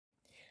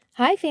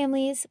Hi,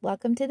 families.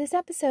 Welcome to this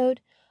episode.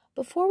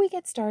 Before we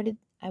get started,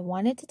 I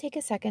wanted to take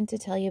a second to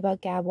tell you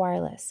about Gab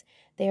Wireless.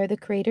 They are the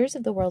creators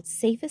of the world's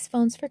safest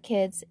phones for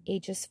kids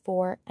ages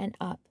 4 and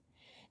up.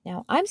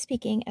 Now, I'm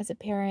speaking as a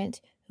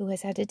parent who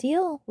has had to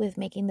deal with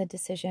making the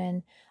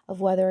decision of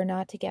whether or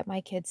not to get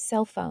my kids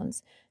cell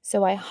phones.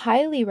 So I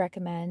highly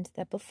recommend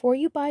that before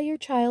you buy your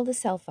child a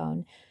cell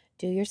phone,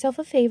 do yourself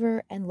a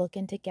favor and look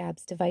into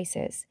Gab's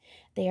devices.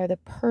 They are the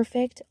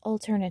perfect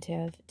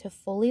alternative to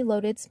fully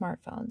loaded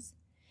smartphones,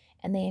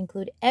 and they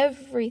include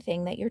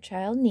everything that your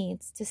child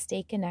needs to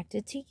stay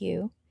connected to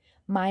you,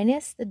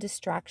 minus the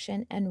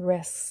distraction and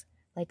risks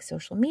like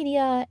social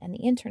media and the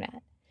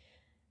internet.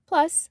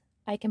 Plus,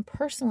 I can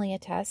personally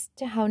attest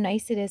to how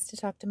nice it is to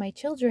talk to my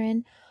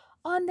children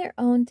on their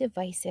own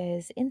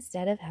devices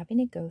instead of having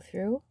to go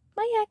through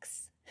my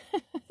ex.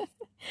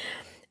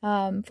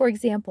 For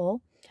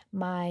example,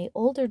 my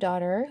older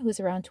daughter,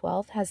 who's around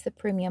 12, has the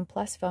Premium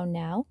Plus phone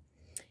now.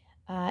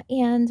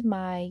 And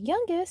my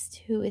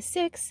youngest, who is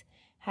 6,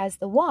 has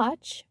the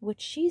watch, which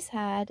she's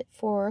had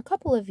for a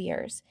couple of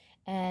years.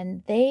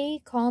 And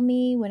they call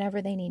me whenever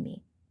they need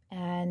me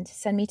and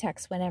send me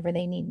texts whenever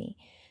they need me.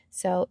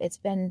 So it's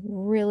been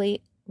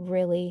really,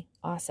 really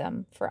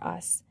awesome for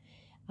us.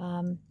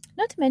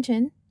 Not to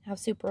mention how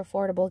super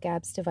affordable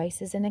Gab's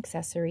devices and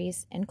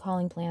accessories and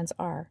calling plans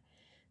are.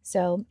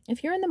 So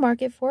if you're in the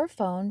market for a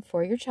phone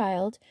for your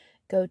child,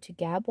 go to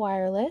Gab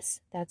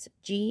Wireless, that's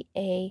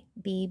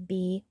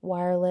GABB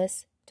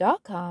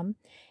wireless.com,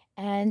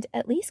 and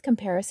at least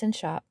comparison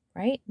shop,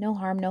 right? No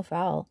harm, no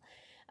foul.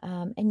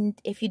 And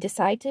if you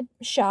decide to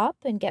shop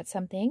and get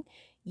something,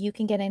 you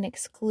can get an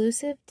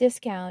exclusive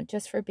discount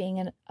just for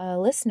being a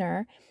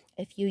listener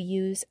if you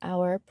use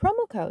our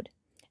promo code.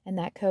 And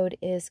that code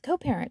is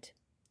CoParent.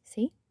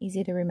 See,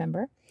 easy to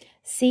remember.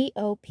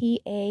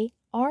 CoParent,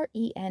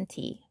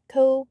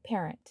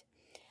 CoParent.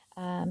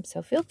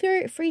 So feel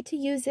free to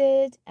use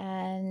it.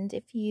 And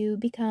if you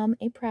become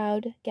a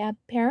proud Gab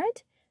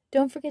parent,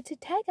 don't forget to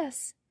tag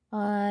us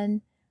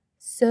on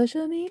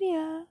social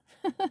media.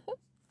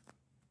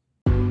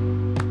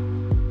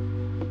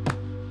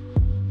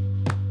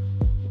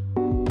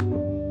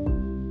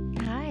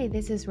 Hi,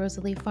 this is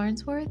Rosalie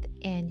Farnsworth,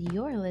 and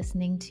you're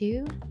listening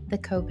to the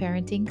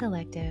Co-Parenting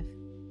Collective.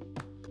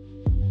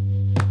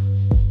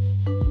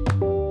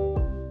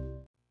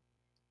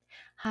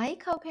 Hi,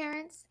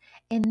 co-parents.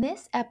 In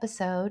this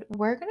episode,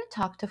 we're going to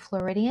talk to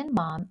Floridian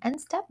mom and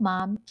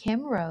stepmom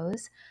Kim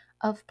Rose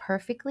of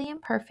Perfectly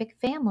Imperfect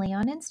Family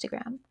on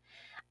Instagram.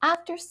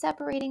 After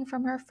separating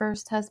from her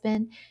first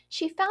husband,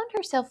 she found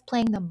herself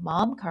playing the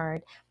mom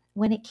card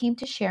when it came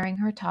to sharing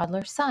her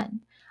toddler son,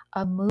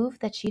 a move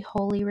that she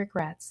wholly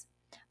regrets.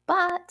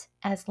 But,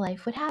 as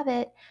life would have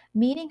it,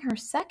 meeting her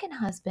second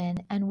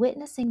husband and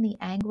witnessing the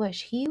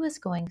anguish he was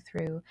going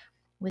through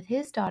with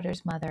his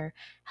daughter's mother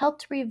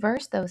helped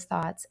reverse those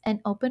thoughts and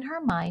open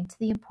her mind to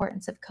the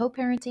importance of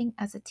co-parenting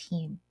as a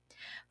team.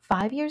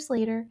 5 years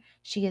later,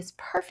 she is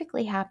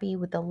perfectly happy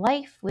with the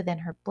life within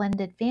her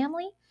blended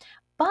family,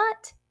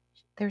 but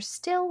there's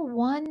still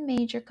one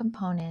major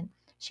component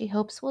she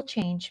hopes will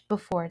change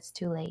before it's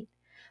too late.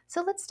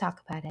 So let's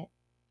talk about it.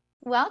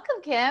 Welcome,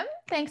 Kim.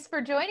 Thanks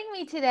for joining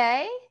me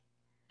today.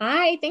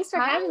 Hi, thanks for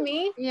having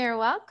me. You're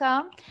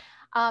welcome.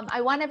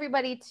 I wanted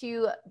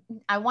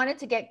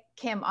to get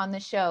Kim on the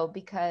show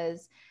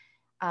because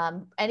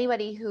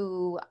anybody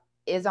who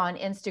is on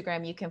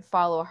Instagram, you can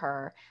follow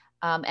her.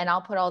 And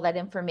I'll put all that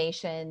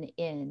information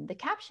in the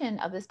caption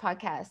of this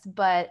podcast.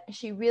 But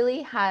she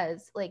really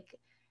has like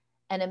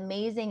an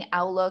amazing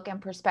outlook and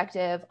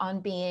perspective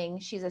on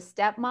she's a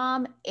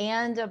stepmom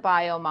and a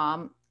bio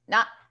mom.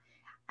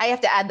 I have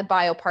to add the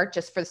bio part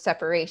just for the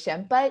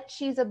separation, but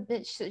she's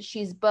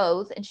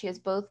both, and she has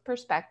both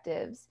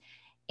perspectives.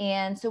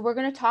 And so we're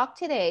going to talk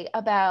today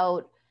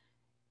about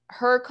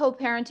her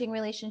co-parenting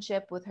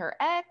relationship with her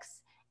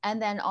ex, and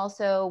then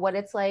also what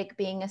it's like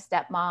being a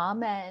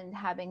stepmom and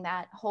having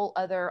that whole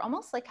other,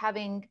 almost like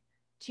having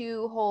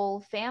two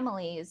whole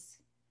families,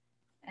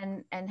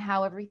 and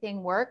how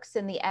everything works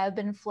and the ebb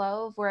and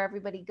flow of where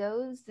everybody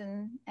goes,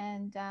 and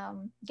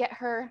get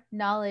her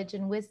knowledge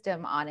and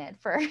wisdom on it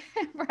for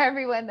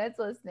everyone that's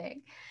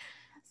listening.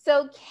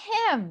 So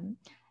Kim,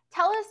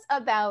 tell us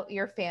about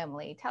your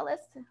family. Tell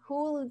us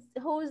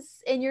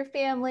who's in your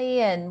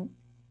family and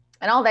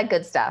all that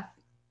good stuff.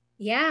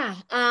 Yeah.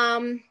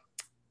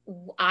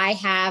 I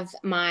have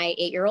my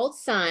 8-year-old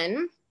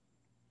son.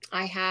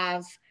 I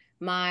have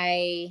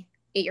my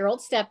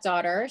 8-year-old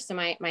stepdaughter, so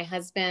my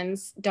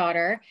husband's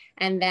daughter,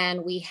 and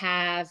then we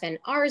have an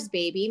ours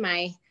baby,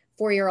 my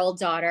 4-year-old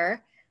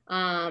daughter.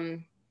 My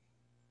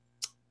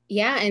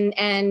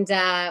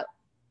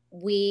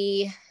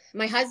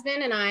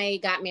husband and I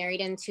got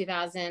married in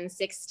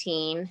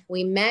 2016.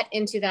 We met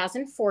in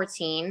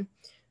 2014,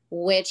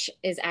 which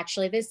is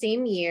actually the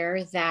same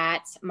year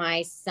that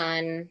my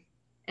son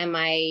and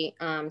my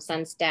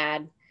son's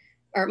dad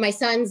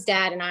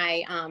and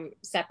I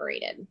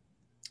separated.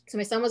 So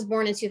my son was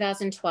born in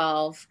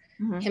 2012.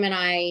 Mm-hmm. Him and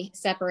I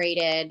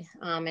separated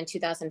in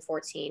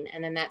 2014.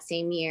 And then that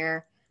same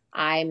year,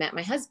 I met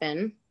my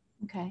husband.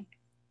 Okay.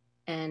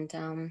 And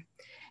Now,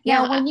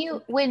 yeah,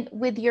 when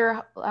with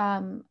your,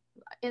 and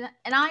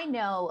I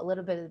know a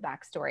little bit of the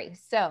backstory,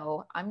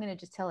 so I'm going to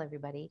just tell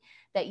everybody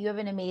that you have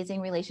an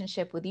amazing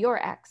relationship with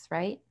your ex,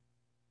 right?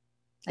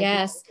 Like you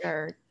yes, guys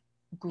are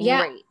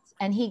yeah. great,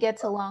 and he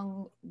gets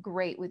along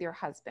great with your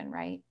husband,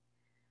 right?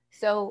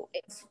 So,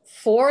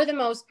 For the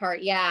most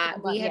part, yeah,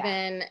 we have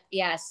yeah. been,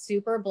 yeah,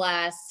 super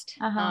blessed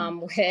Uh-huh.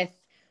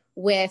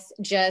 with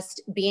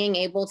just being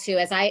able to,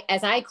 as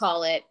I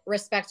call it,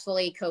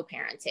 respectfully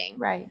co-parenting.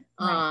 Right.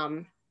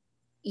 Right.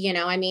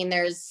 I mean,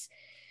 there's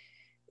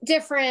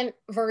different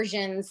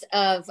versions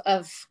of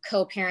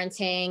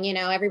co-parenting.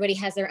 Everybody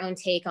has their own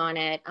take on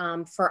it.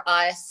 For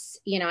us,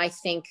 I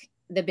think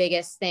the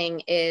biggest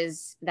thing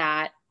is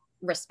that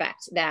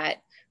respect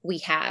that we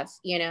have.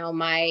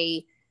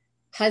 My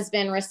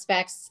husband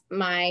respects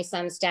my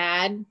son's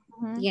dad,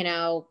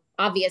 Mm-hmm.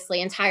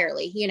 obviously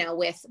entirely,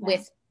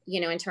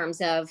 Yeah. in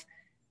terms of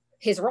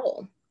his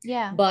role.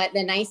 Yeah. But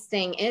the nice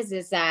thing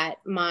is that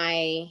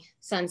my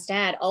son's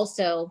dad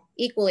also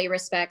equally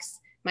respects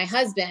my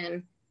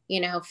husband,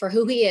 for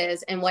who he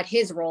is and what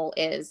his role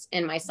is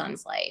in my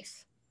son's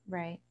life.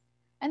 Right.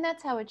 And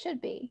that's how it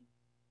should be.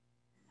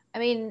 I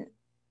mean,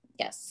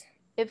 Yes.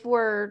 if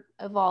we're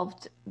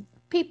evolved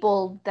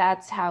people,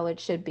 that's how it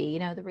should be.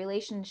 The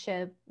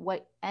relationship,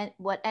 what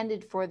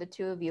ended for the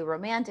two of you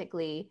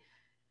romantically,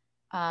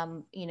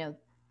 you know,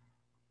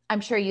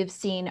 I'm sure you've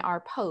seen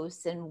our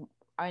posts and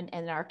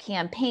our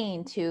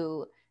campaign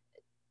to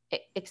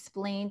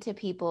explain to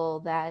people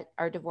that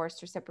are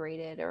divorced or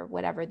separated or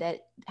whatever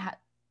that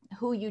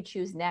who you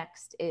choose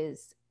next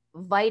is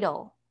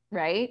vital,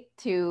 right?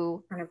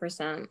 To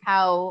 100%.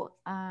 how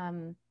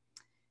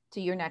to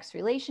your next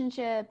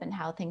relationship and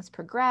how things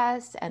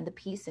progress and the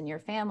peace in your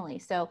family.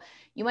 So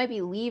you might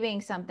be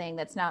leaving something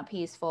that's not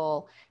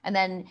peaceful, and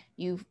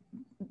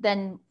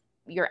then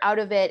you're out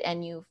of it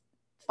and you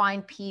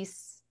find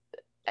peace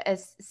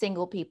as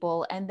single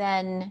people, and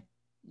then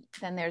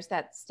there's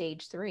that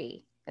stage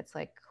 3. It's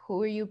like,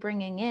 who are you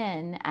bringing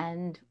in,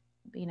 and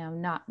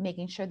not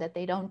making sure that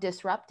they don't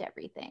disrupt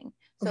everything.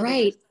 So the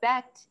Right.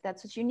 respect,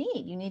 that's what you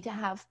need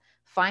to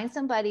find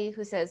somebody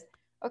who says,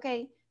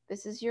 okay,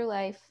 this is your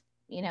life,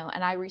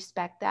 and I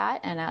respect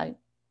that, and I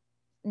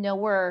know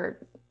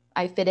where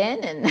I fit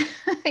in, and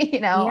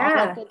all that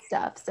Yeah. good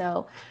stuff.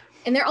 So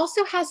And there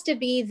also has to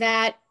be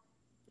that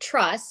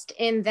trust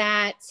in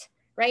that,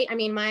 right? I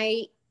mean,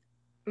 my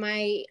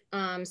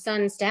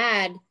son's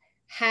dad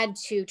had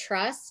to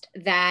trust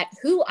that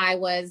who I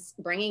was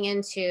bringing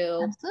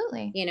into,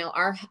 absolutely.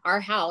 our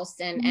house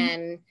and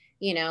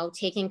Mm-hmm.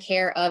 taking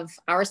care of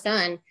our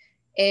son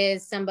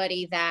is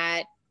somebody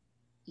that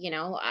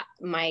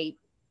my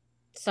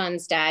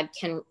son's dad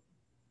can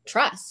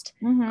trust.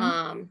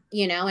 Mm-hmm.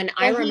 And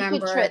I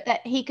remember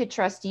That he could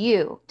trust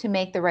you to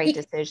make the right he,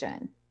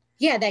 decision.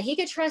 yeah, that he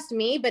could trust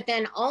me, but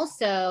then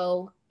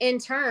also in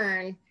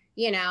turn,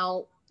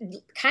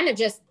 kind of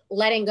just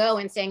letting go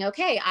and saying,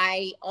 okay,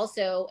 I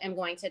also am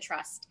going to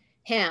trust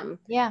him.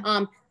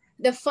 Yeah.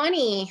 The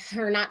funny,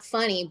 or not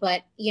funny,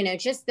 but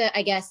just the,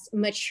 I guess,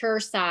 mature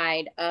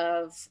side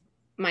of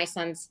my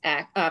son's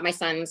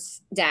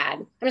dad.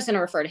 I'm just going to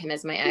refer to him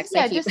as my ex.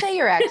 I keep, Just say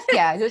your ex.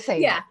 Yeah, just say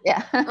your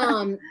yeah. ex.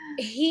 Yeah.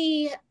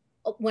 He,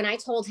 when I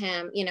told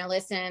him,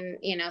 listen,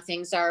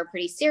 things are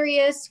pretty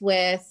serious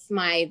with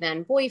my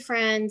then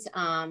boyfriend.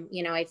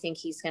 I think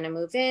he's going to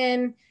move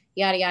in,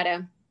 yada,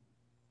 yada.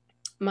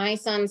 My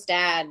son's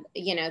dad,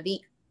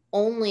 the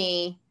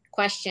only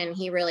question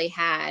he really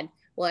had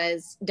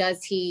was,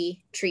 does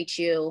he treat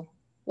you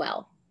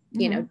well?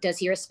 Mm-hmm. Does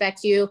he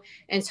respect you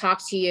and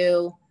talk to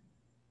you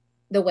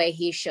the way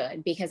he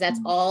should? Because that's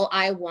Mm-hmm. all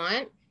I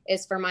want,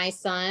 is for my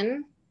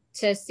son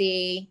to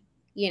see,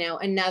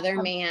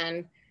 another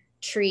man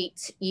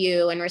treat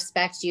you and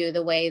respect you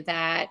the way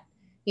that,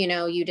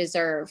 you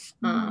deserve.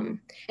 Mm-hmm.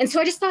 And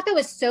so I just thought that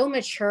was so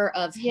mature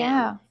of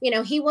him.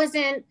 Yeah. He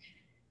wasn't,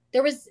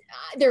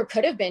 there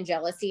could have been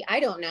jealousy. I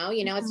don't know.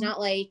 It's Mm-hmm. not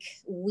like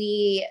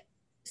we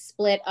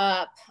split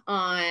up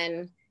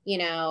on,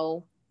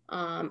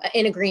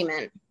 in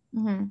agreement.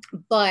 Mm-hmm.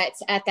 But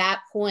at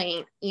that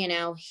point,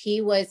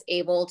 he was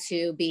able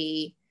to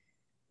be,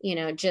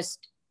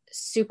 just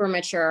super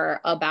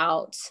mature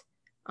about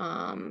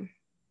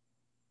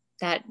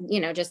that,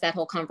 just that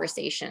whole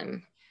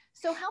conversation.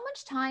 So how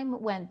much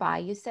time went by?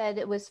 You said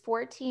it was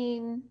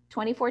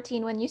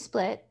 2014 when you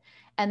split,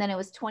 and then it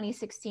was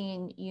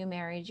 2016 you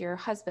married your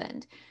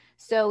husband.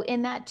 So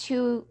in that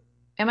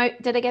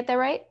did I get that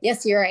right?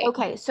 Yes, you're right.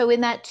 Okay, so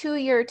in that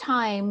 2-year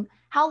time,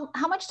 how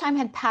much time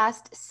had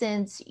passed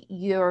since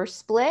your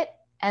split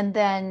and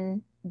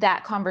then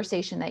that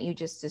conversation that you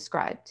just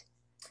described?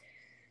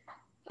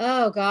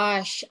 Oh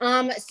gosh.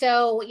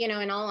 So,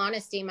 in all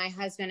honesty, my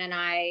husband and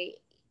I,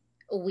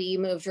 we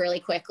moved really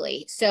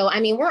quickly. So, I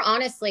mean, we're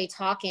honestly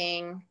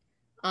talking,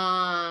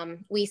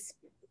 we,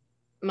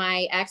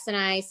 my ex and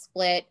I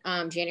split,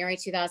 January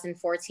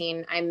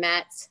 2014. I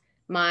met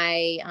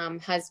my,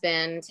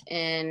 husband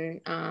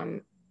in,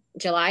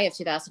 July of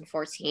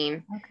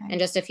 2014. Okay. And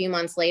just a few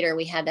months later,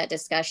 we had that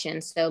discussion.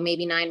 So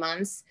maybe 9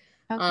 months.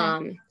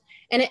 Okay.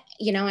 And it,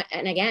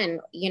 and again,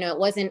 it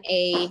wasn't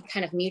a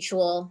kind of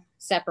mutual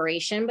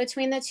separation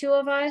between the two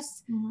of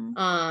us.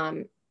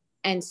 Mm-hmm.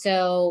 And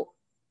so,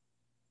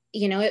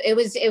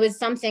 it was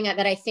something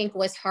that I think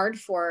was hard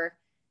for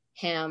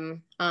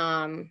him,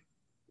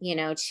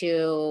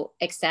 to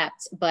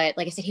accept. But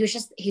like I said, he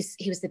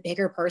was the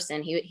bigger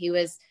person. He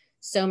was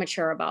so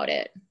mature about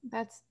it.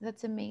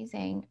 That's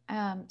amazing.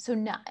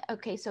 So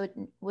okay, so it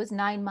was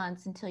 9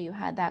 months until you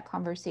had that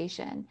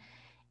conversation.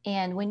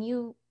 And when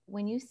you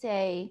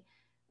say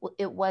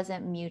it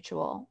wasn't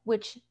mutual,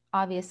 which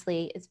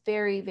obviously is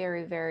very,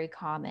 very, very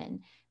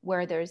common,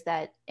 where there's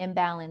that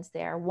imbalance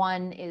there.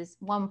 One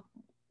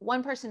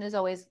person is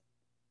always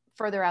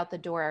further out the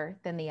door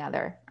than the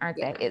other, aren't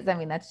Yeah. they? I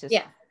mean, that's just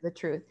Yeah. the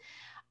truth.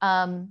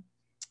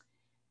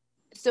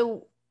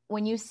 So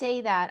when you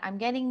say that, I'm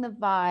getting the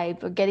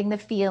vibe or getting the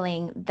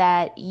feeling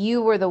that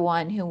you were the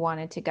one who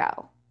wanted to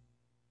go.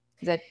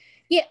 Is that?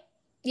 Yeah.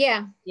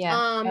 Yeah.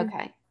 Yeah.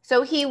 Okay.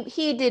 So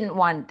he didn't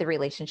want the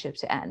relationship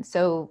to end.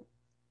 So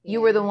you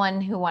were the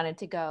one who wanted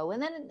to go,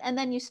 and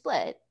then you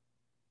split.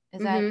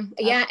 Is that?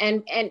 Yeah.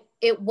 And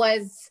it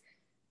was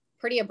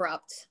pretty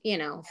abrupt,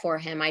 for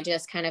him. I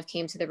just kind of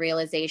came to the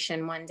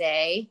realization one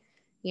day,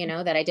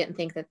 that I didn't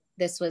think that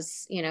this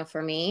was,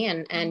 for me,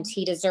 and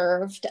he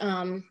deserved,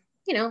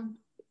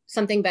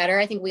 something better.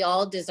 I think we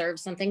all deserve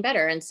something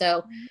better. And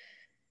so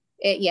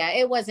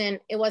it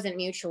wasn't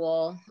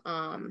mutual.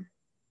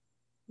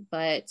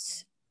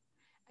 But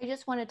I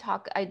just want to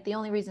talk. The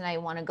only reason I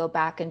want to go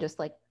back and just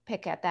like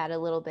pick at that a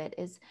little bit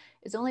is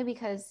only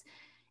because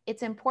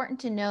it's important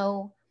to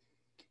know.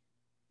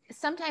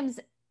 Sometimes,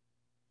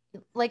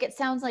 like it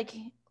sounds like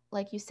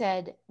you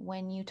said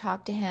when you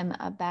talk to him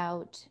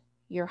about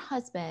your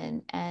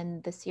husband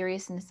and the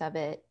seriousness of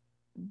it,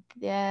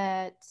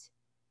 that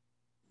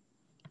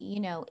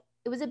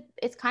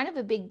it's kind of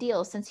a big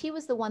deal since he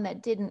was the one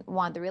that didn't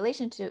want the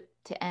relationship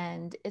to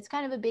end. It's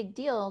kind of a big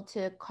deal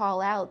to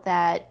call out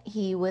that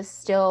he was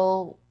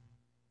still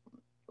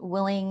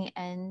willing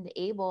and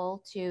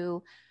able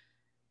to,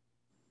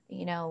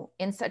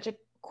 in such a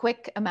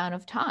quick amount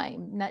of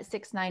time, not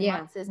 6 9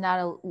 months is not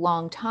a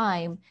long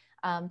time,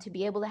 to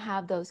be able to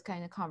have those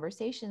kind of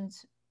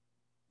conversations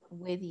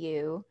with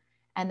you.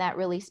 And that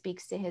really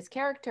speaks to his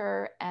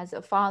character as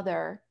a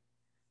father.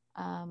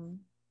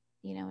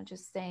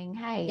 Just saying,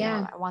 hey,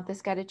 I want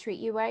this guy to treat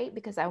you right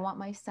because I want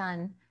my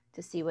son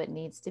to see what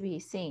needs to be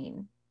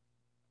seen.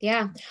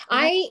 Yeah.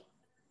 I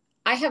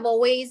have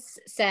always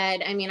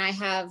said, I mean, I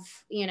have,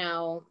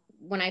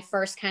 when I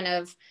first kind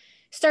of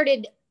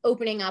started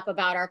opening up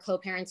about our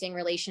co-parenting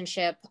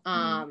relationship,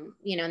 in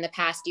the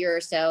past year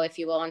or so, if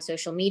you will, on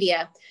social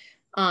media,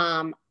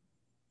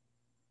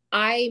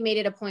 I made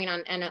it a point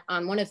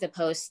on one of the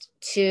posts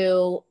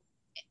to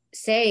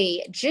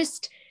say,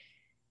 just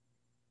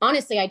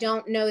honestly, I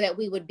don't know that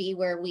we would be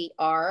where we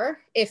are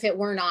if it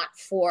were not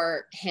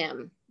for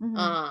him.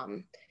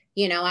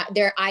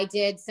 I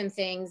did some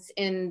things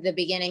in the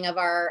beginning of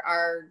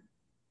our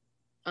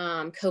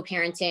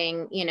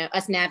co-parenting,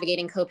 us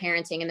navigating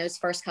co-parenting in those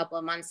first couple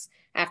of months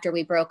after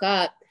we broke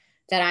up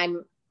that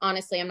I'm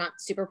not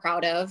super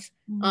proud of.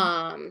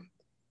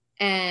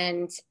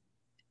 And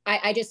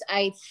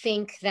I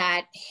think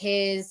that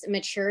his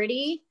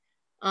maturity,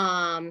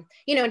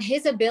 and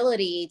his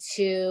ability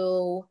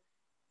to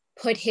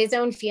put his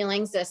own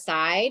feelings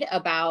aside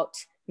about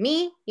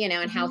me,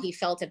 and how he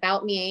felt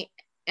about me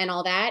and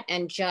all that,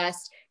 and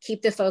just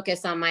keep the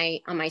focus on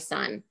my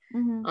son,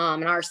 and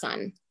our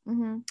son.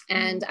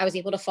 And I was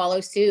able to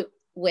follow suit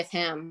with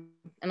him.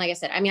 And like I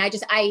said, I mean,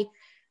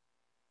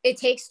 it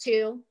takes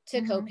two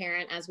to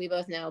co-parent, as we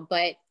both know,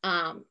 but,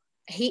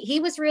 he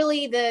was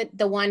really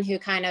the one who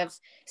kind of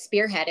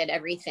spearheaded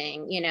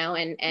everything,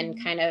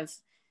 and kind of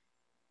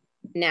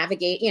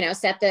navigate,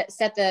 set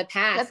the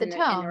path in the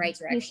right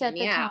direction. He set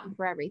the tone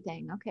for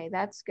everything. Okay.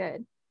 That's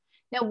good.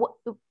 Now,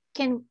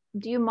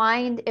 do you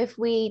mind if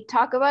we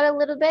talk about it a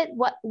little bit?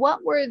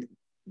 What were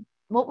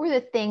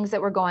the things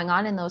that were going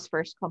on in those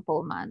first couple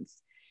of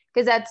months?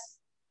 Because that's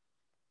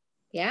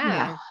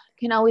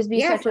can always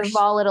be such a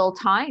volatile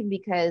time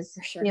because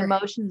the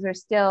emotions are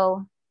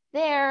still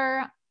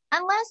there,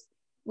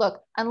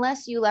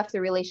 unless you left the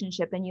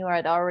relationship and you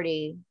had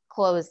already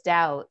closed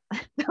out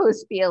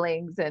those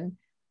feelings and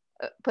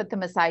put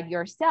them aside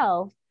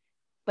yourself.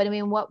 But I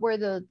mean, what were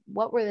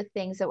the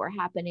things that were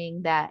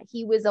happening that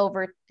he was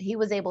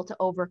able to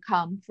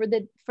overcome for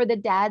the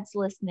dads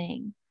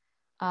listening,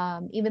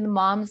 even the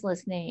moms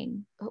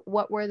listening?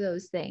 What were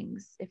those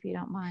things, if you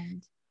don't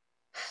mind?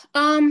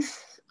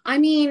 I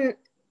mean,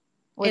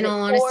 in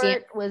all honesty,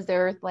 was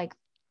there like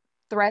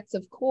threats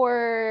of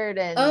court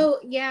and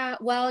yes.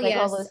 all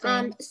those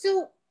things?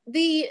 So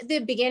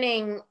the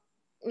beginning,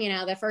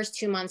 the first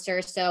 2 months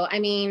or so, I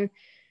mean,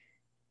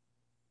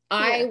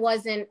 I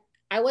wasn't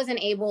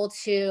able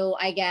to,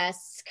 I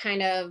guess,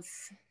 kind of,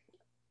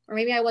 or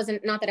maybe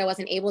not that I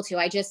wasn't able to,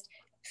 I just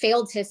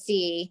failed to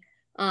see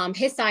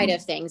his side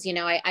of things.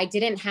 I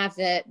didn't have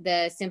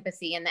the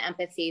sympathy and the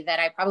empathy that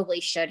I probably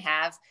should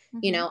have.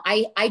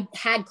 I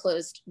had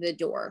closed the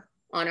door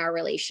on our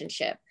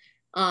relationship.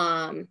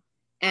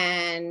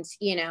 And,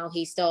 you know,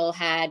 he still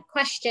had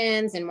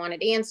questions and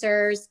wanted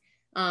answers,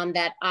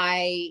 that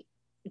I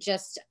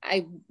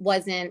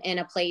wasn't in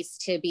a place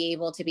to be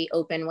able to be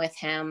open with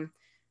him.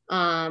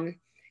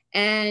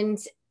 And,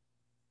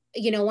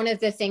 you know, one of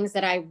the things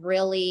that I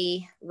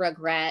really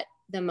regret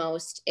the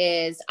most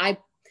is I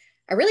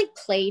really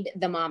played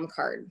the mom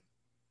card.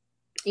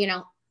 You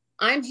know,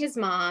 I'm his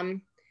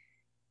mom,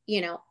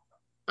 you know,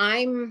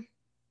 I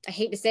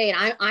hate to say it,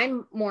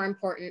 I'm more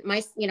important.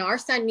 You know, our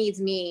son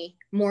needs me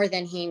more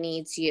than he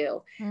needs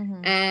you.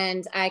 Mm-hmm.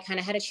 And I kind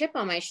of had a chip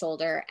on my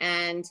shoulder,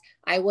 and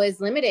I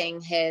was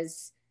limiting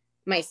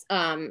my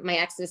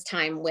ex's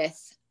time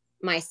with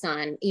my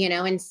son, you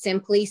know, and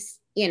simply,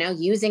 you know,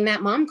 using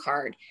that mom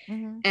card.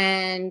 Mm-hmm.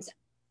 And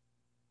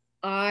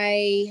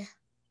I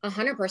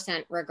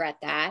 100% regret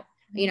that.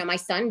 Mm-hmm. You know, my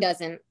son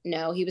doesn't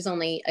know, he was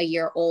only a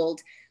year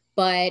old,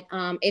 but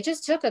it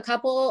just took a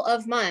couple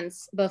of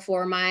months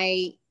before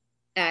my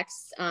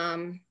ex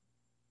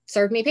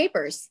served me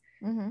papers.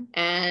 Mm-hmm.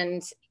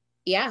 And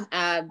yeah,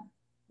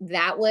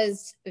 that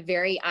was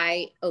very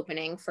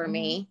eye-opening for Mm-hmm.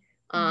 me.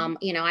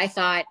 You know, I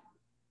thought,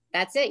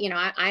 that's it, you know,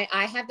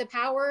 I have the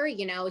power,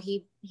 you know,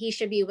 he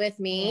should be with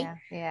me.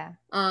 Yeah.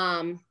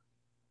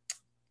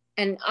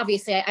 And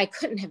obviously I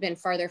couldn't have been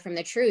farther from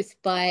the truth,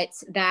 but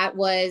that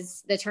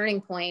was the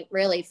turning point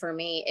really for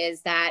me,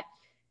 is that,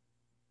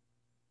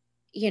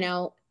 you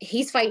know,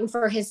 he's fighting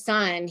for his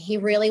son. He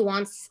really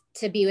wants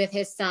to be with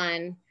his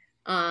son.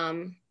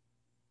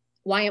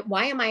 Why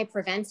am I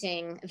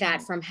preventing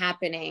that from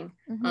happening?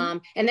 Mm-hmm.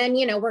 And then,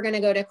 you know, we're going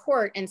to go to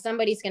court and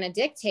somebody's going to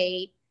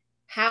dictate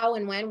how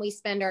and when we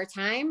spend our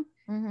time.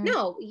 Mm-hmm.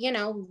 No, you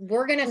know,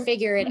 we're going to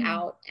figure it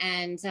out.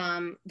 And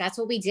that's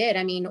what we did.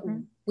 I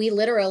mean, we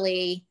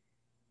literally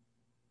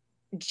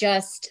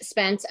just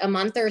spent a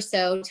month or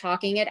so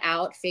talking it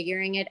out,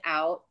 figuring it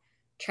out,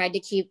 tried to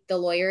keep the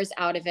lawyers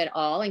out of it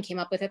all, and came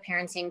up with a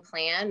parenting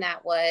plan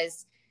that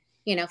was,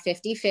 you know,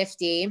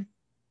 50-50.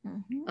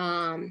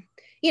 Mm-hmm.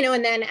 You know,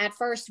 and then at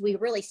first we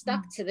really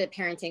stuck to the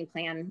parenting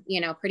plan,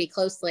 you know, pretty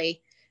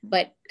closely,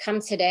 but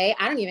come today,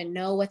 I don't even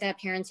know what that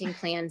parenting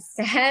plan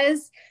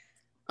says.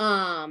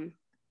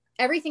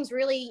 Everything's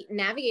really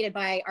navigated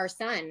by our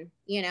son,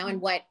 you know,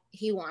 and what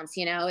he wants.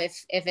 You know,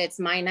 if it's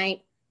my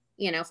night,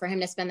 you know, for him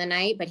to spend the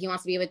night, but he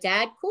wants to be with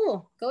dad,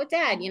 cool, go with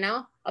dad, you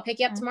know, I'll pick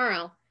you up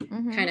tomorrow,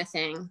 kind of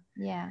thing.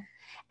 Yeah.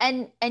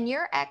 And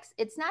your ex,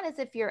 it's not as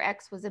if your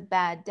ex was a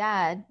bad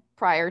dad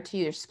prior to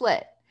your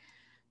split.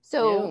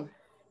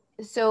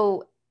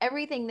 So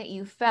everything that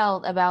you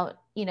felt about,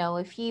 you know,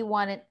 if he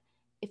wanted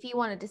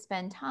to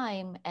spend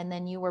time, and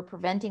then you were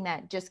preventing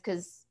that just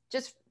because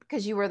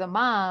you were the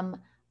mom,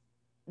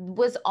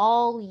 was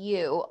all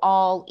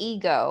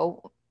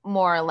ego,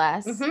 more or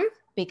less,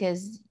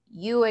 because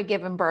you had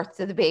given birth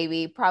to the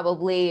baby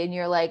probably, and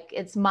you're like,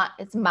 it's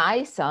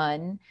my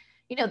son,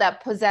 you know,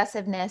 that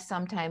possessiveness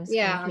sometimes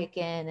can kick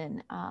in.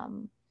 And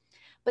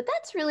but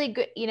that's really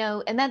good, you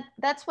know, and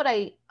that's what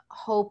I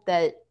hope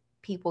that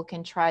people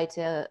can try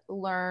to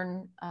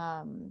learn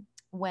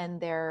when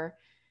they're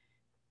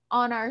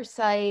on our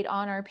site,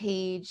 on our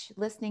page,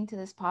 listening to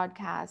this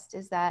podcast,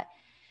 is that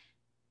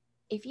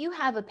if you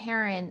have a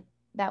parent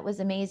that was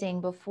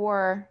amazing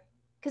before,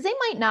 because they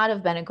might not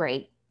have been a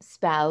great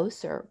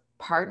spouse or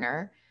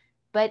partner,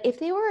 but if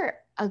they were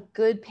a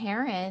good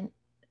parent,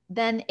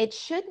 then it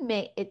should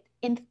make it,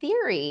 in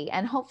theory,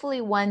 and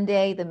hopefully one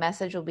day the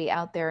message will be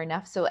out there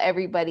enough so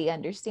everybody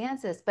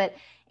understands this, but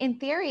in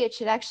theory it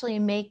should actually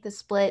make the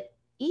split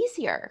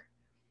easier,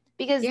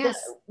 because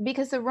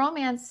the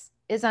romance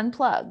is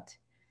unplugged,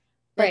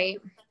 but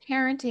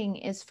parenting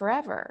is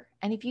forever.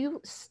 And if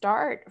you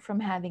start from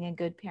having a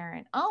good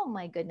parent, oh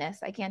my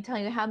goodness, I can't tell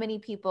you how many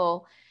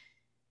people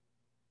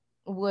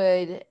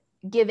would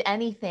give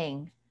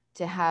anything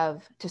to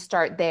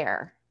start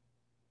there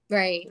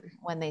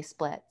when they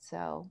split.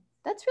 So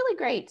that's really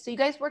great. So you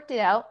guys worked it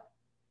out.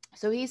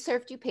 So he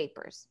served you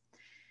papers.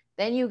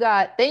 Then you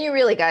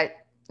really got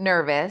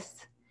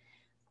nervous,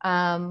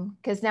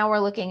 because now we're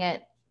looking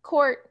at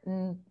court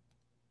and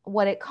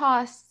what it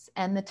costs,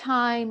 and the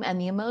time and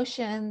the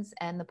emotions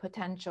and the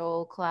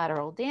potential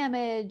collateral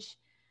damage,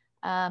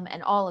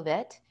 and all of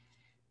it.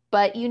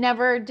 But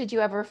did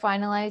you ever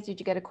finalize? Did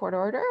you get a court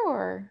order,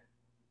 or?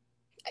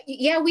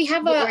 Yeah, we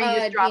have or you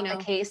just dropped the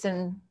case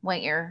and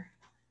went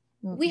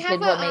we have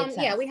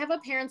we have a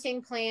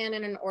parenting plan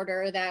and an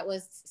order that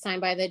was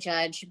signed by the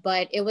judge,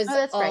 but it was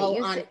that's all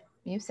right. on.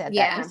 You said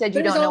that. You said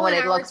you don't know what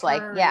it looks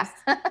like. Yeah.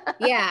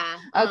 Yeah.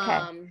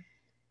 Okay.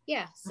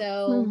 Yeah.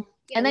 So.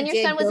 And then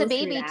your son was a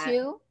baby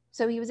too.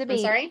 So he was a baby.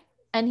 I'm sorry?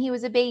 And he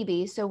was a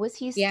baby. So was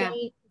he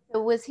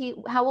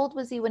how old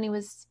was he when he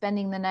was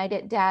spending the night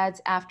at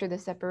dad's after the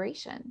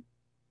separation?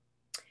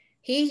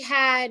 He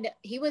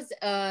was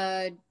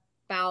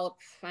about,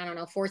 I don't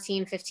know,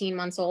 14, 15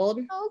 months old.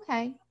 Oh,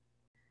 okay.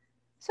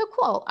 So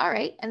cool. All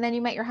right. And then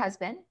you met your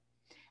husband.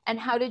 And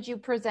how did you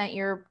present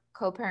your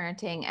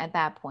co-parenting at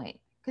that point?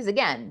 Because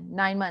again,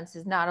 9 months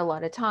is not a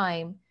lot of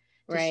time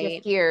to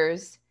shift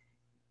gears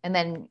and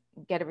then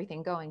get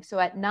everything going. So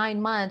at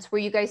 9 months, were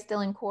you guys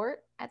still in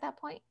court at that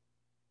point?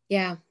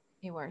 Yeah.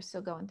 You were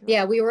still going through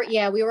Yeah, it. we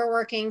were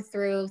working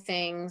through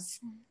things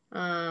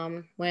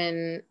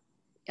when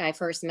I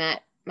first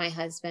met my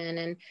husband.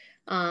 And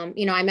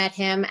I met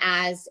him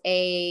as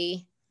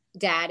a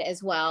dad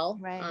as well,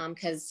 Right.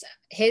 because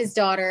his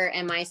daughter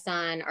and my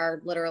son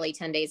are literally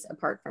 10 days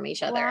apart from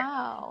each other.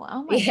 Wow.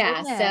 Oh my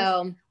Yeah, goodness.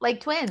 so Like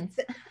twins.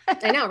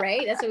 I know,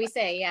 right? That's what we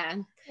say. Yeah.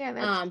 Yeah,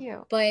 that's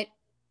cute. But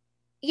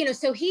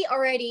so he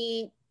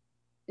already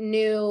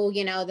knew,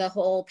 the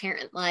whole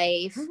parent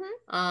life.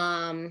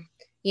 Mm-hmm.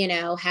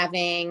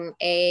 Having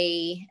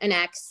an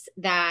ex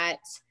that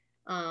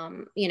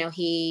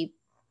he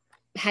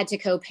had to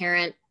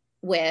co-parent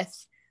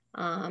with,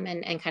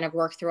 and kind of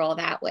work through all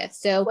that with.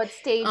 So What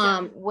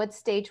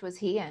stage was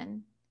he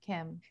in,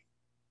 Kim?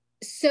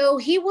 so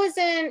he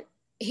wasn't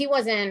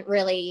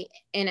really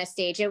in a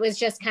stage. It was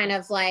just kind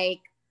of like,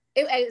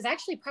 it was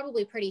actually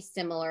probably pretty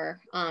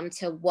similar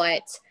to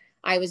what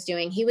I was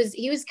doing. He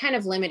was kind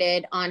of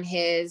limited on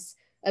his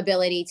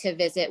ability to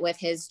visit with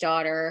his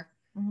daughter.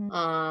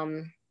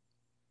 Mm-hmm.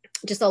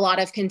 Just a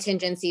lot of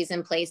contingencies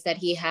in place that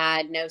he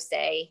had no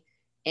say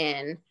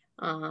in.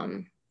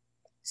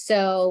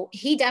 So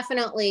he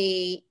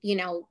definitely,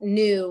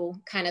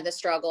 knew kind of the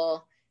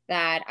struggle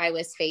that I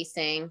was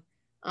facing.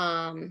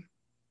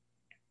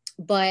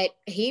 But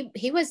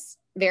he was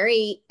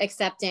very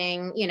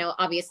accepting,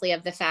 obviously,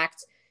 of the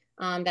fact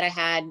that I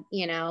had,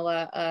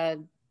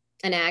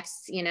 an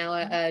ex,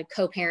 a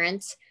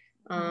co-parent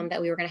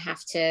that we were going to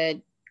have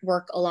to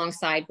work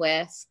alongside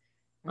with.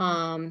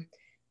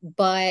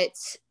 But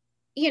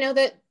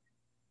that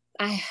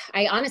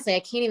I honestly, I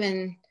can't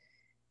even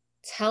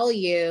tell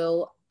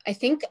you. I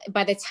think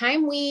by the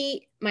time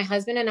my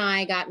husband and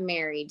I got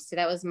married, so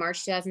that was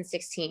March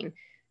 2016,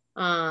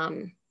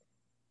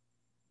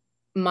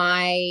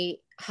 my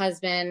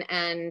husband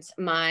and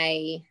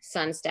my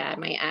son's dad,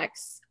 my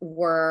ex,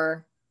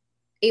 were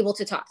able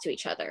to talk to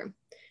each other.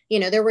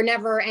 There were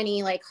never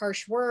any like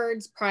harsh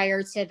words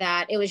prior to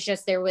that. It was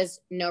just, there was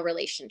no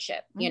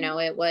relationship.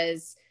 It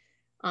was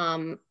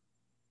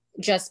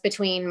just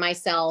between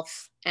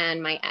myself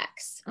and my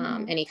ex,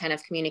 any kind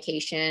of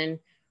communication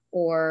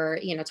or,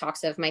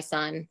 talks of my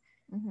son.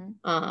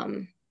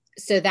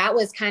 So that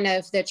was kind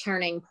of the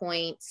turning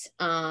point,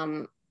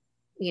 the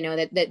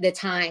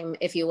time,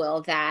 if you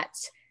will, that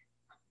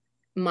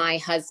my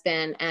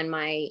husband and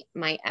my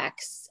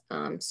ex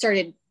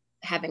started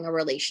having a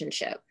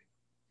relationship.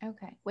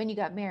 Okay. When you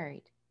got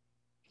married?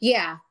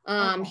 Yeah.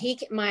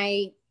 Okay.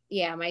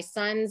 My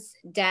son's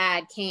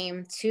dad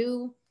came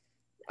to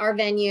our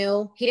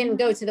venue. He didn't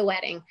go to the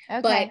wedding,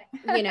 okay.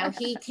 But,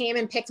 he came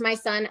and picked my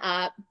son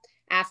up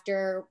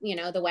after,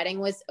 the wedding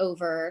was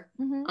over.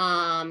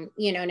 And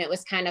it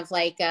was kind of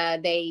like,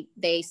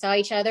 they saw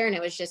each other and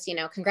it was just,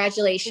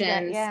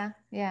 congratulations. Yeah.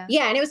 Yeah.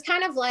 Yeah. And it was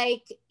kind of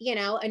like,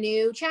 a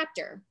new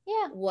chapter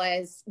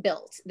was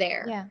built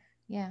there. Yeah.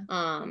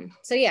 Yeah.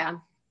 So yeah.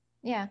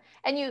 Yeah.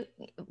 And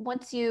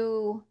once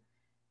you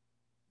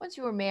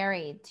were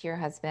married to your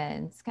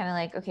husband, it's kind of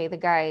like, okay, the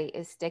guy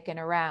is sticking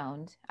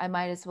around. I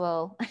might as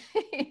well,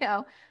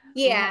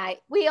 Yeah.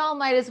 we all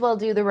might as well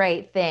do the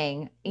right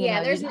thing.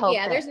 There's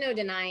no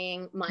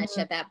denying much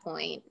at that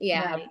point.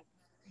 Yeah.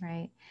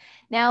 Right.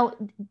 Now,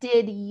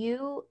 did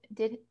you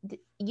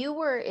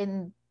were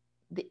in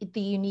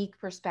the unique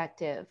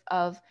perspective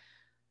of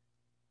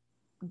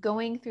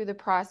going through the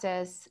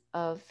process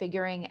of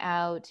figuring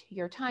out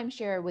your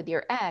timeshare with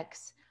your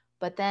ex,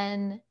 but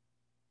then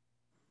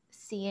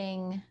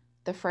seeing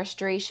the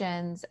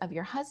frustrations of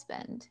your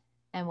husband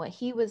and what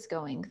he was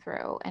going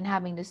through and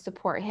having to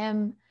support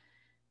him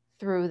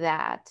through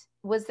that.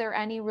 Was there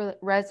any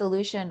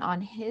resolution on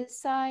his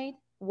side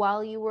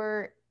while you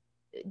were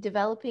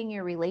developing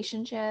your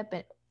relationship?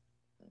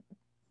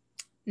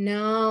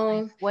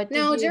 No.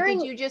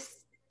 Did you just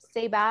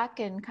stay back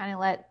and kind of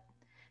let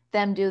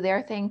them do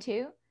their thing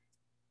too?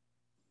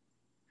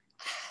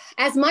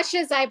 As much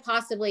as I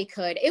possibly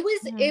could. It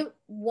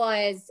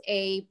was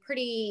a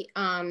pretty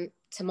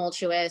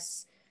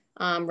tumultuous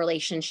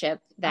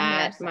relationship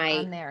that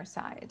on their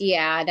side.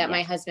 Yeah, that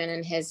my husband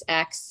and his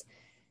ex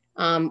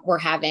were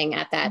having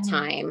at that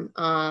time.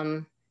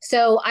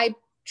 So I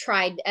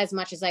tried as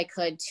much as I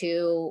could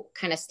to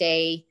kind of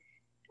stay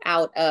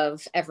out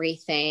of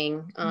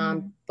everything.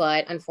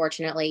 But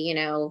unfortunately,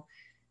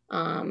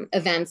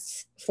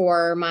 events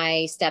for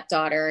my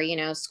stepdaughter,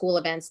 school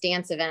events,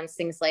 dance events,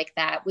 things like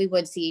that, we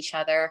would see each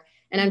other.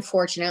 And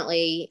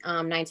unfortunately,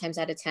 9 times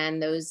out of 10,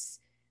 those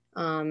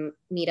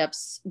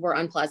meetups were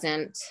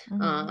unpleasant,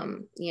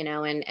 and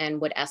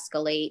would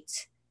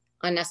escalate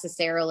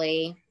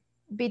unnecessarily.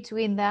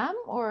 Between them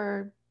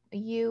or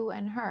you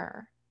and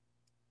her?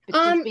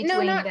 Between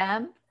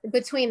them?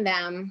 Between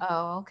them.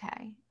 Oh,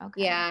 okay.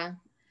 Okay. Yeah.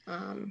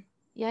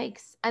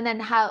 Yikes. And then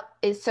how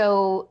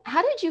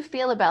did you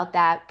feel about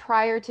that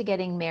prior to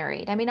getting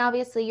married? I mean,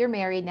 obviously you're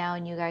married now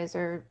and you guys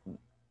are,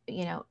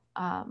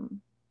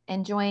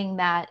 enjoying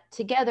that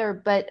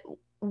together, but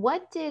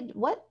what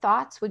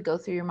thoughts would go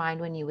through your mind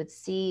when you would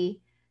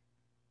see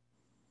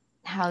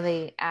how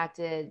they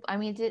acted? I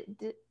mean,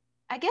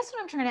 I guess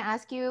what I'm trying to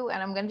ask you,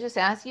 and I'm going to just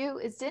ask you,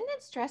 is didn't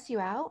it stress you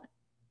out?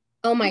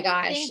 Oh my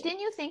gosh. Didn't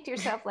you think to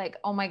yourself like,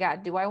 oh my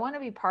God, do I want to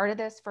be part of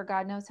this for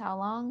God knows how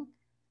long?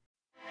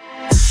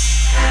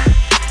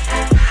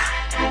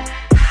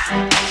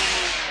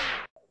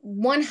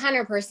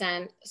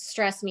 100%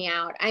 stress me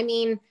out. I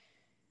mean,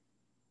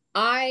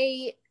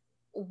 I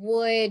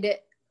would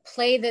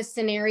play the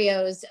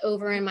scenarios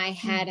over in my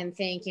head and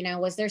think,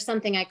 was there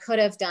something I could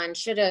have done,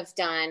 should have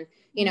done?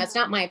 It's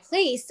not my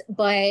place,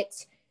 but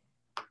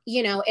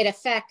it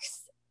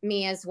affects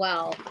me as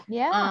well.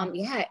 Yeah.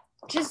 Yeah,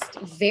 just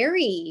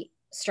very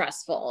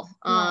stressful.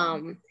 Yeah.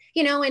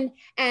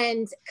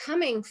 And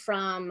coming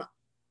from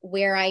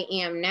where I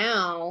am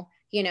now,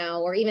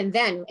 or even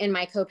then in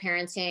my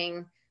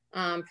co-parenting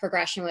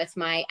progression with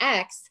my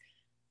ex,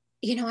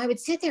 I would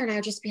sit there and I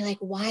would just be like,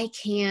 why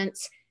can't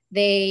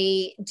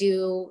they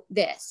do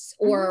this?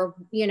 Or,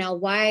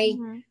 why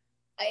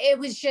it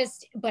was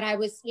just, but I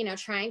was,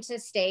 trying to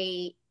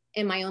stay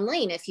in my own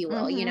lane, if you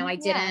will. I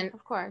didn't,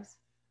 of course.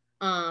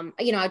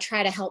 I'd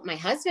try to help my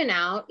husband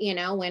out,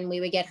 when we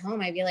would get home,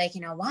 I'd be like,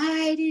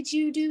 why did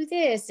you do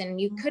this?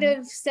 And you could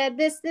have said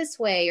this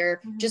way,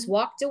 or just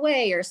walked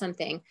away or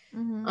something.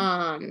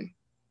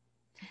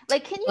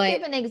 Like, can you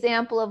give an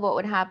example of what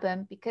would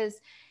happen?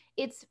 Because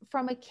it's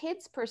from a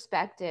kid's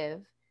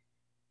perspective,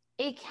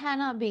 it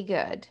cannot be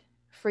good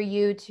for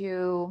you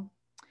to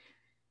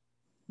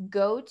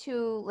go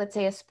to, let's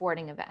say, a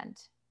sporting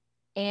event,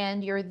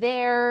 and you're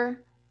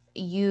there,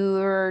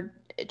 you're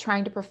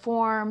trying to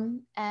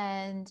perform,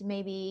 and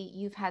maybe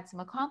you've had some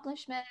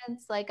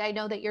accomplishments. Like, I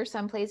know that your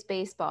son plays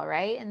baseball,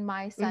 right? And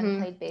my son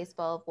played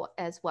baseball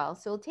as well.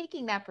 So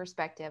taking that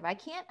perspective, I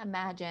can't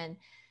imagine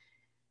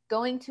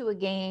going to a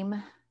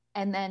game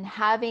and then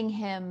having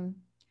him,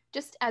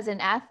 just as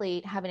an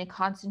athlete, having to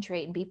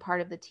concentrate and be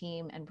part of the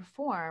team and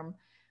perform.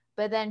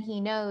 But then he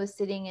knows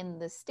sitting in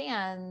the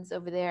stands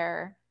over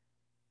there,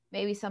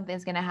 maybe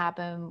something's going to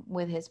happen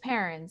with his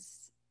parents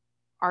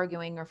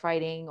arguing or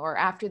fighting, or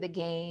after the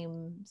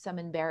game, some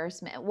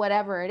embarrassment,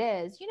 whatever it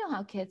is. You know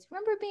how kids,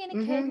 remember being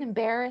a kid and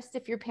embarrassed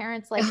if your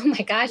parents like, oh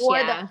my gosh,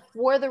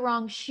 wore the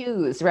wrong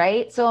shoes,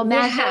 right? So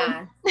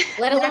imagine,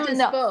 let alone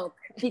spoke.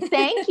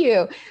 Thank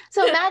you.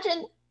 So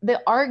imagine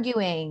the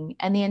arguing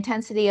and the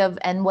intensity of,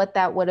 and what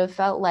that would have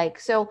felt like.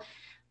 So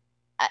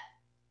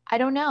I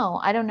don't know.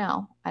 I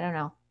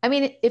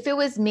mean, if it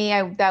was me,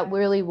 that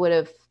really would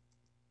have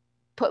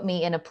put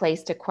me in a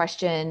place to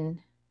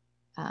question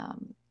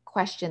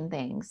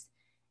things.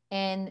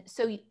 And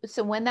so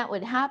when that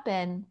would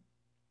happen,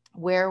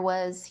 where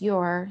was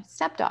your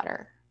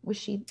stepdaughter? Was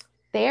she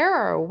there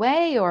or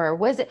away, or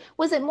was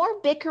it more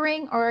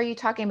bickering, or are you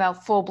talking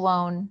about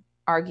full-blown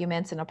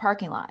arguments in a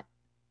parking lot?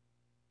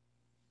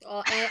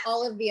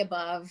 All of the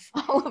above.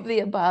 All of the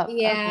above.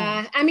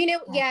 Yeah. Okay. I mean,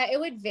 it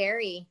would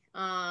vary.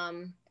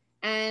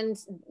 And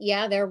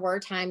yeah, there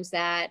were times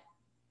that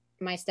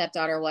my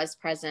stepdaughter was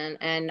present.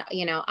 And,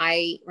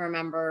 I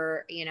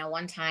remember,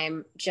 one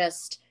time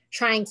just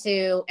trying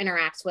to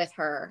interact with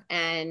her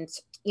and,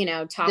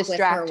 talk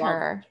Distract with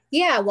her.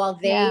 While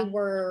they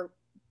were,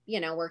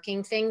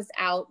 working things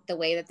out the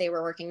way that they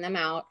were working them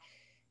out,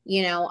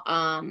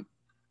 I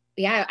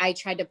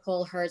tried to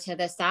pull her to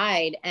the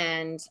side.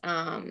 And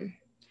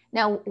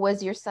now,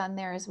 was your son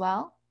there as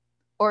well?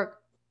 Or,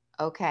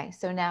 okay,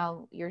 so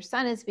now your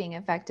son is being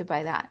affected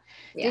by that.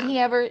 Yeah. Did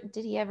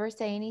he ever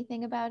say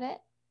anything about it?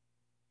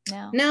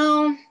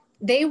 No,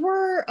 they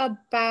were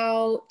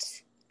about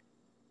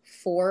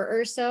 4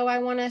 or so, I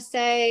want to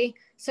say.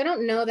 So I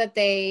don't know that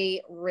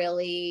they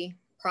really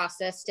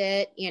processed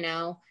it,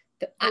 I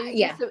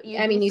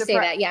mean, you say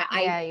that.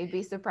 Yeah. You'd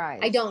be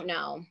surprised. I don't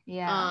know.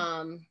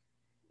 Yeah.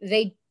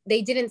 They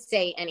didn't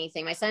say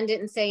anything. My son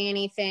didn't say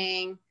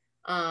anything.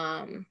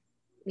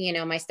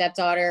 My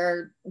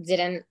stepdaughter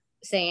didn't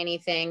say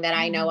anything that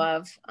I know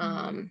of.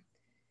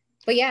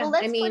 But yeah, well,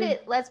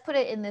 let's put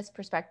it in this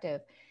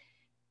perspective.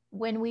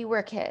 When we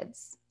were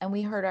kids and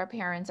we heard our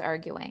parents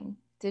arguing,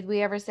 did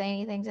we ever say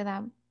anything to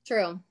them?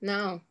 True.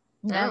 No.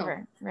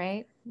 Never.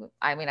 Right?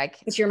 I mean, I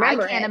can't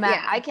imagine.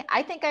 Yeah.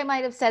 I think I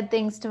might have said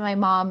things to my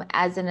mom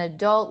as an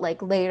adult,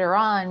 like later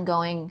on,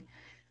 going,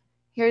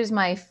 here's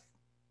my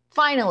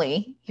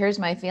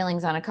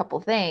feelings on a couple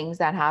things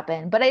that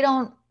happened. But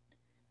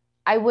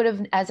I would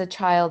have, as a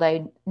child,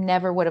 I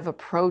never would have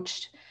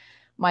approached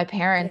my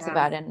parents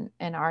about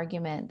an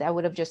argument. That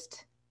would have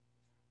just,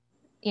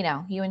 you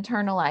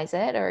internalize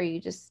it, or you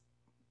just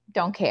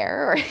don't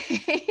care, or,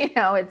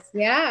 it's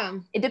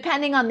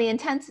depending on the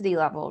intensity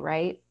level.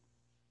 Right.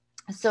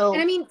 So,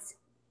 and I mean,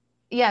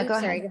 go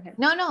ahead.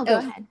 No, go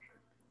ahead.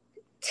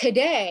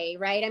 Today,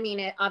 right? I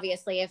mean,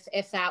 obviously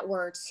if that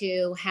were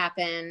to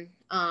happen,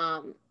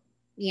 our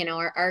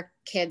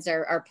kids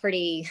are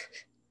pretty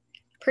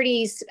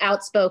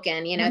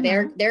outspoken,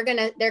 they're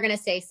gonna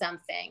say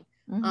something.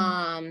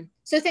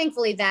 So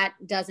thankfully that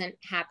doesn't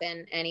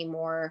happen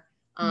anymore.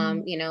 A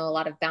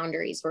lot of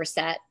boundaries were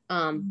set.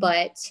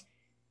 But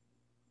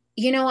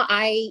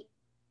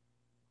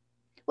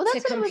well,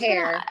 that's to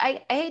compare.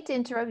 I hate to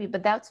interrupt you,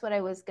 but that's what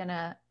I was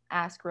gonna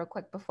ask real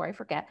quick before I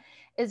forget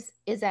is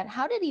that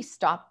how did he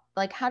stop?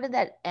 Like, how did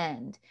that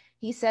end?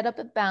 He set up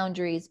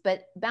boundaries,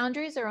 but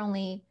boundaries are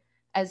only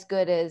as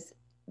good as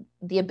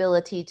the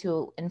ability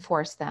to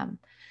enforce them.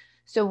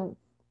 So,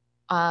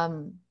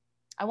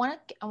 I want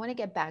to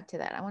get back to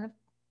that.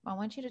 I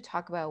want you to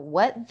talk about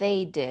what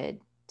they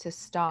did to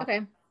stop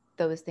Okay.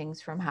 those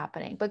things from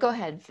happening. But go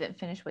ahead,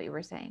 finish what you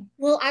were saying.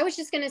 Well, I was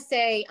just going to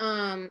say,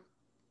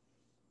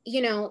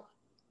 you know,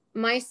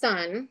 my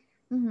son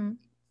Mm-hmm.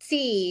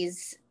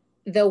 sees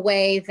the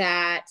way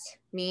that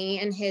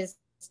me and his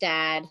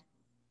dad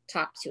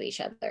talk to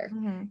each other.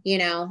 Mm-hmm. You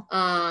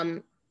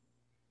know,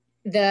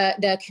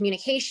 the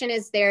communication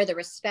is there, the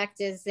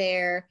respect is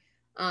there.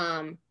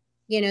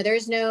 You know,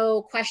 there's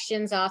no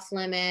questions off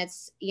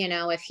limits. You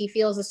know, if he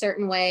feels a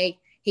certain way,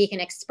 he can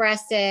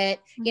express it.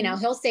 Mm-hmm. You know,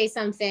 he'll say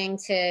something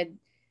to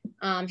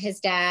his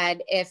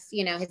dad if,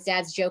 you know, his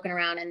dad's joking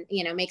around and,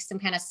 you know, makes some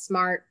kind of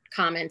smart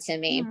comment to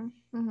me.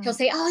 Mm-hmm. He'll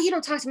say, "Oh, you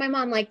don't talk to my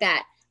mom like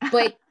that."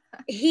 But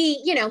he,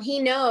 you know, he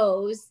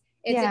knows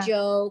it's a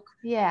joke.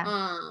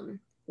 Yeah.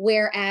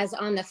 Whereas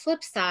on the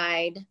flip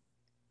side,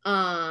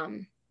 my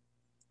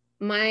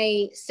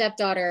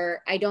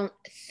stepdaughter, I don't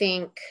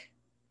think,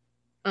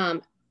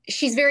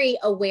 she's very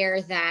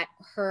aware that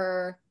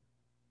her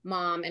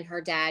mom and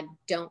her dad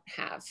don't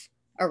have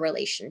a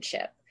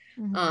relationship.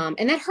 Mm-hmm.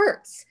 And that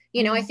hurts.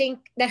 You know, Mm-hmm. I think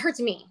that hurts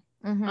me.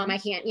 Mm-hmm. I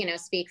can't, you know,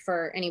 speak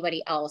for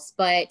anybody else,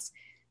 but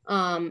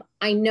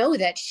I know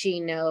that she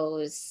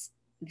knows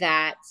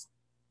that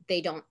they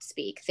don't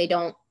speak, they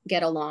don't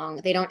get along,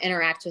 they don't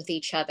interact with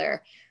each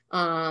other.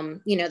 You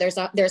know,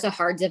 there's a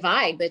hard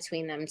divide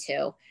between them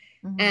two.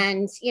 Mm-hmm.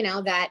 And, you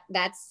know,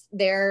 that's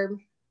their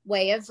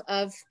way of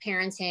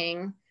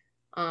parenting.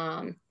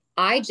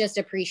 I just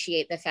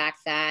appreciate the fact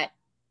that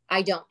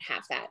I don't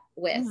have that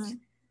with Mm-hmm.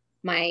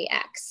 my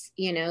ex,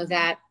 you know,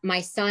 that my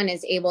son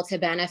is able to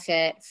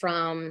benefit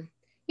from,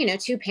 you know,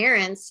 two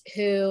parents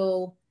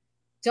who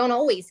don't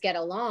always get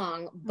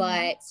along,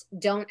 but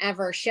don't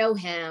ever show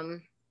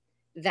him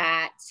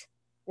that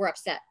we're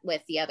upset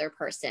with the other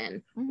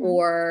person.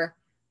 Or,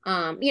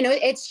 you know,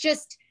 it's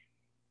just,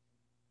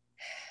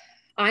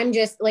 I'm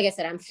just, like I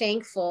said, I'm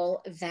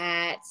thankful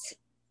that,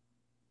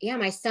 yeah,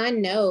 my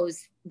son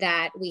knows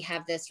that we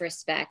have this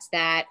respect,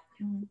 that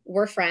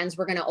we're friends.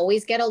 We're going to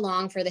always get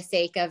along for the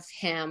sake of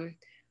him.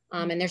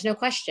 And there's no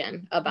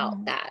question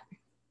about that.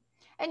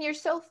 And you're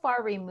so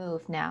far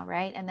removed now,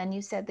 right? And then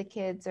you said the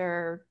kids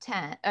are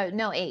 10,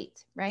 no,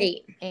 8, right?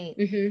 8.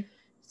 Mm-hmm.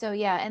 So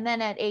yeah. And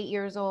then at 8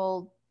 years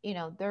old, you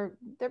know,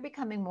 they're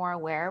becoming more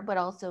aware, but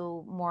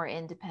also more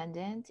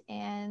independent.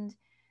 And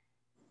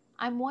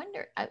I'm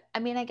wondering, I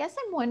mean, I guess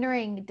I'm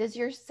wondering, does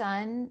your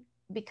son,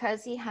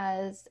 because he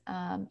has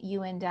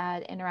you and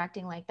dad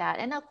interacting like that,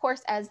 and of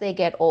course, as they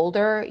get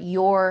older,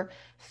 your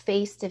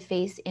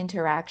face-to-face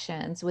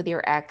interactions with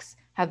your ex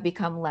have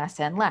become less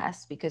and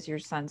less because your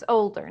son's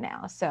older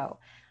now. So,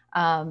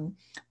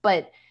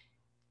 but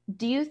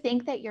do you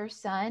think that your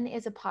son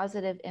is a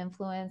positive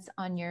influence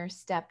on your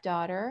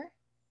stepdaughter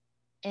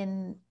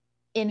in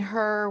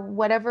her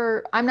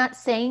whatever? I'm not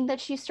saying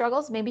that she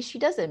struggles, maybe she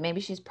doesn't,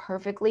 maybe she's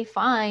perfectly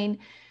fine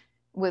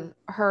with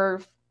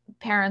her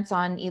parents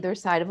on either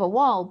side of a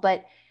wall,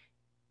 but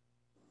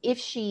if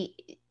she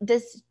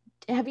does,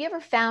 have you ever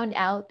found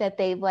out that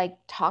they've like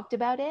talked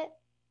about it,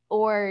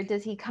 or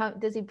does he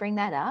bring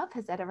that up?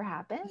 Has that ever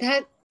happened?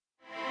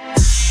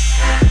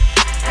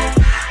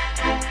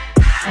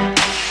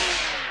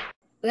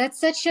 That's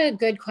such a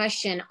good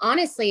question.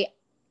 Honestly,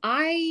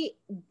 I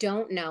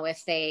don't know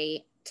if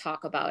they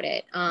talk about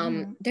it.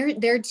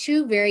 They're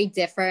two very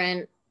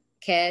different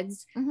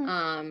kids.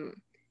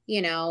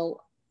 You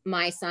know,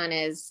 my son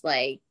is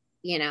like,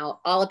 you know,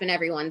 all up in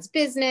everyone's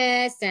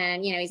business,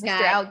 and, you know, he's Mr.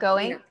 got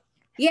Outgoing. You know,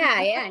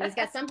 yeah, and he's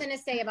got something to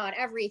say about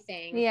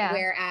everything. Yeah.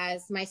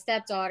 Whereas my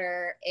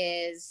stepdaughter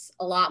is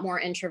a lot more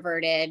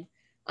introverted,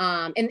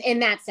 in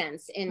that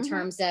sense, in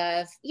terms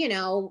of, you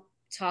know,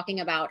 talking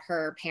about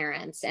her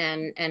parents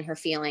and her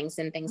feelings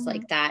and things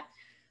like that.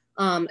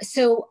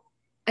 So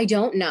I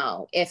don't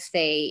know if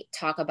they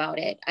talk about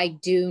it. I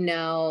do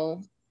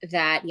know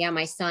that, yeah,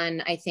 my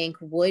son, I think,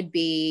 would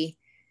be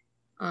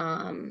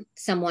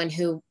someone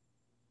who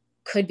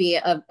could be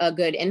a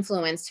good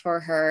influence for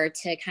her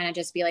to kind of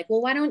just be like,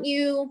 well, why don't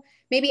you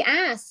maybe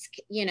ask,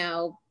 you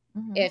know,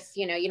 if,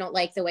 you know, you don't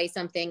like the way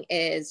something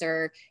is,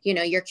 or, you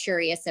know, you're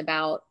curious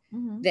about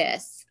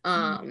this.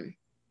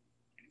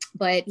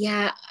 But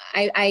yeah,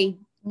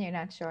 you're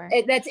not sure.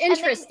 That's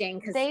interesting,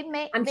 because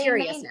I'm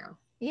curious now.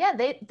 Yeah,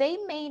 they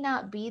may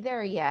not be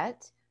there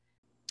yet.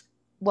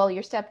 Well,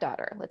 your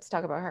stepdaughter, let's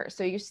talk about her.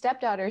 So your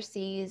stepdaughter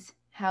sees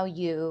how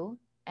you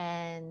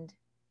and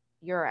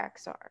your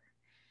ex are.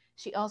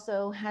 She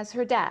also has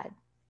her dad.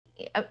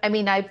 I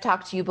mean, I've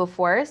talked to you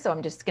before, so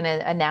I'm just going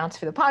to announce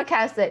for the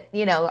podcast that,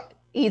 you know,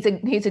 he's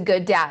a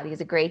good dad.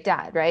 He's a great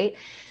dad, right?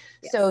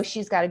 Yes. So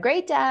she's got a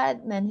great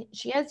dad, and then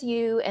she has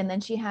you, and then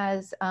she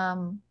has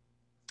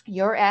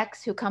your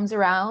ex who comes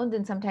around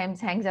and sometimes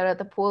hangs out at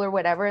the pool or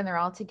whatever, and they're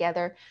all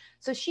together.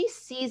 So she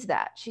sees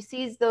that. She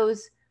sees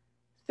those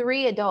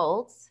 3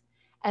 adults,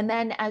 And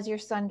then as your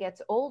son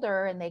gets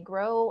older and they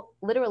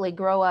literally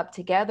grow up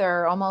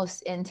together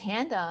almost in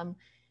tandem,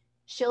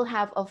 she'll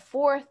have a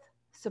fourth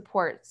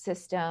support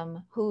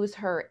system who's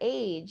her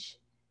age.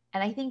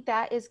 And I think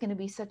that is going to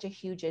be such a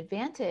huge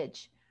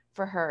advantage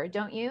for her,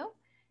 don't you?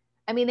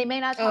 I mean, they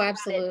may not Oh, talk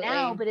about it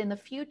now, absolutely. but in the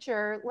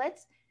future,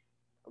 let's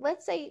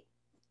say,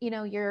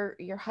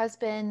 your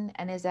husband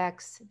and his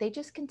ex, they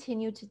just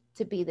continue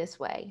to be this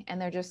way, and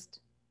they're just,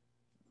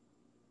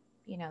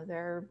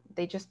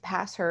 they just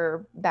pass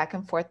her back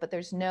and forth, but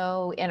there's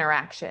no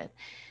interaction.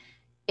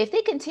 If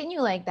they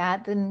continue like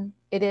that, then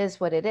it is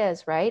what it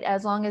is, right?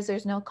 As long as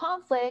there's no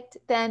conflict,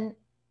 then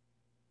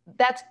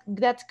that's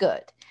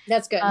good.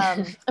 That's good.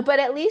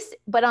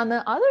 But on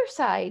the other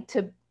side,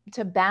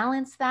 to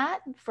balance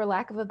that, for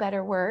lack of a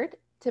better word,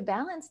 to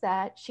balance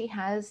that, she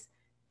has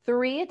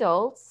three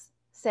adults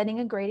setting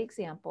a great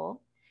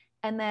example,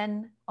 and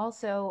then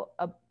also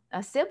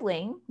a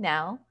sibling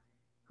now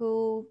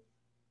who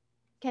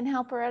can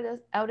help her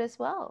out as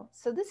well.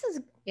 So this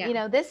is,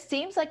 Yeah. this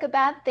seems like a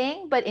bad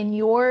thing, but in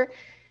your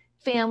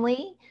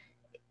family,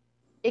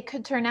 it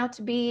could turn out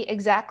to be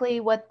exactly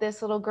what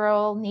this little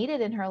girl needed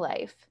in her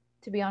life,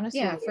 to be honest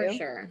Yeah, with for you.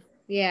 sure.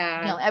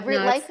 Yeah. Every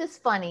No, it's life is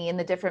funny in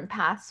the different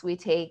paths we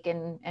take,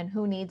 and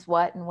who needs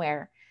what and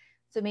where.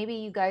 So maybe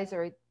you guys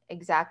are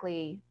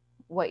exactly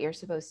what you're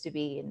supposed to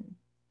be in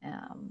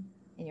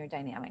your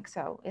dynamic.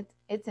 So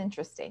it's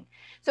interesting.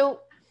 So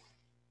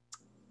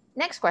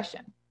next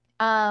question.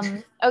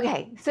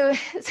 Okay, so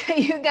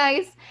you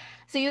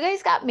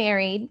guys got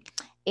married,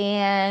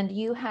 and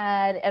you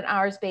had an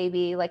ours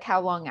baby. Like,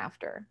 how long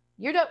after?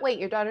 Your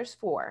daughter's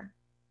 4.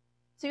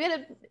 So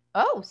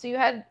you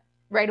had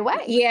right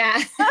away.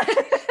 yeah.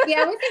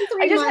 Yeah, within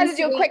I three just had to months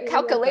do a quick we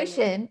were pregnant.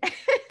 calculation.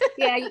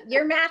 Yeah,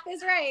 your math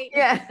is right.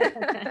 Yeah.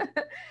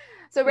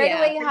 So right Yeah,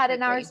 away you pretty had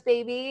an ours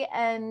quickly. baby,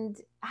 and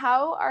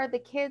how are the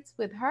kids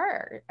with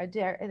her? Are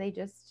they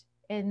just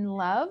in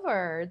love,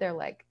 or they're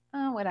like,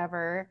 oh,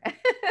 whatever?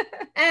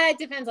 It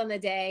depends on the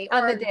day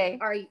On the or day.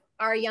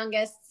 our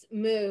youngest's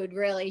mood,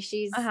 really.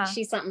 Uh-huh.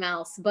 She's something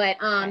else. But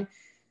Okay.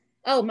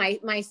 oh,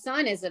 my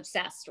son is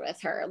obsessed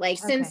with her. Like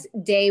Okay. since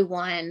day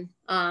one,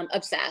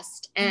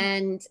 obsessed. Mhm.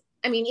 And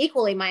I mean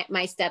equally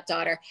my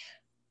stepdaughter.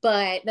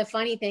 But the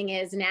funny thing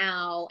is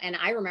now, and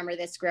I remember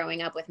this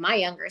growing up with my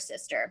younger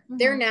sister,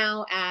 they're Mhm.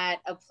 now at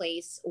a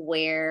place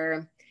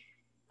where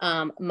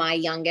my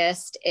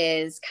youngest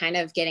is kind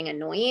of getting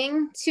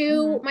annoying to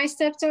Mhm. my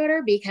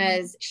stepdaughter Mhm.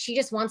 because she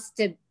just wants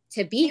to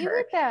be Be her.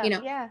 with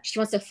them. Yeah. She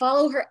wants to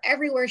follow her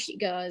everywhere she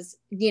goes,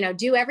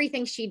 do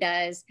everything she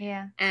does.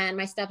 Yeah. And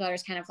my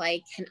stepdaughter's kind of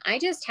like, can I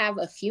just have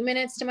a few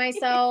minutes to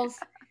myself?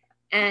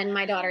 And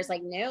my daughter's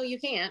like, no, you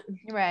can't.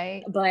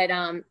 Right. But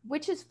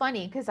Which is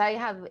funny because I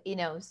have,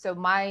 so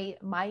my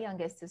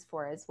youngest is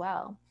 4 as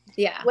well.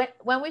 yeah,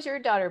 When was your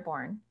daughter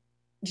born?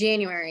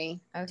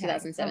 January Okay. So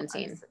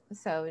 2017.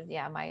 so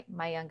yeah,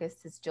 my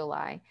youngest is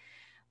July.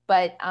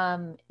 But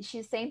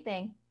she's same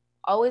thing.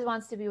 Always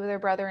wants to be with her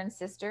brother and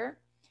sister.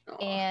 Oh,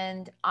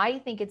 And I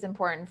think it's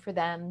important for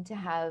them to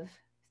have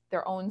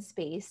their own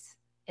space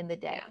in the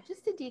day, yeah,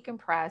 just to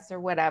decompress or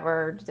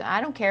whatever. I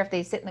don't care if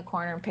they sit in the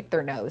corner and pick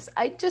their nose.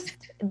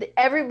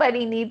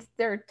 Everybody needs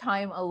their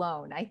time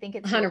alone. I think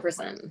it's really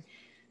important.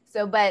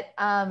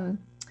 100%.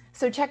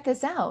 So check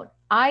this out.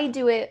 I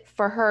do it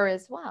for her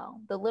as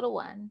well, the little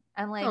one.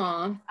 And like,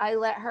 Aw, I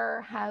let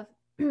her have,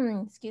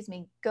 excuse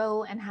me,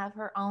 go and have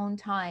her own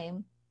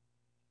time,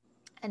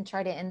 and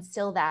try to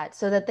instill that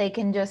so that they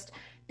can just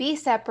be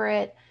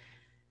separate,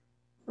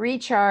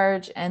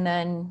 recharge, and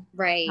then come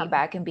right.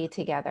 back and be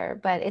together.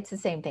 But it's the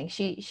same thing.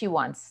 She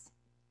wants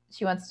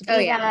to Oh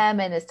be yeah. them,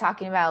 and is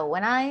talking about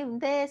when I'm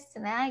this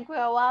and I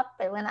grow up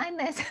and when I'm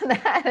this and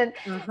that. And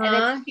it's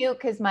Uh-huh. cute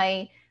because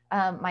my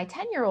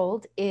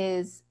 10-year-old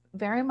is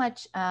very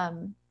much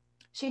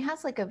she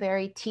has like a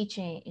very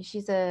teaching. She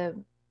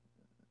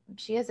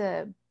has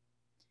a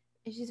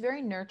she's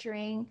very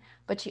nurturing,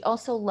 but she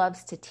also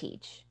loves to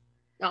teach.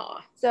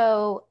 Aw.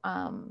 So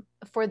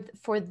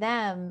for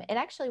them, it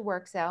actually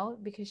works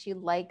out because she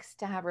likes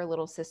to have her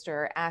little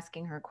sister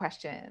asking her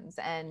questions,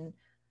 and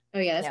Oh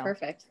yeah, you that's know,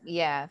 perfect.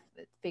 yeah,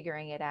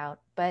 figuring it out.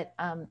 But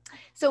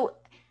so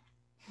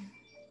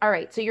all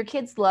right, so your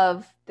kids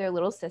love their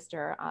little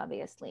sister,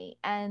 obviously,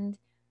 and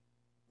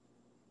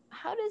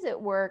how does it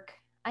work?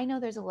 I know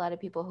there's a lot of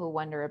people who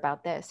wonder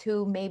about this,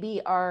 who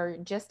maybe are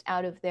just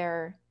out of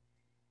their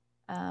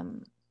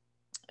um,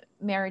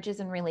 marriages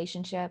and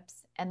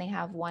relationships, and they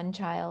have one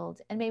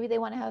child, and maybe they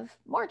want to have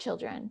more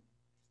children.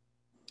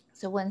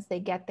 So once they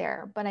get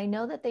there, but I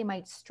know that they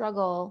might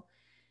struggle,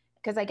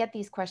 because I get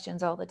these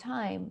questions all the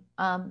time,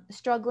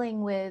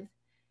 struggling with,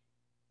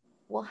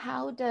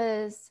 well,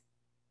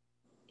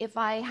 if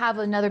I have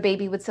another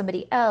baby with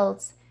somebody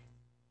else,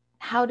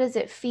 how does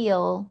it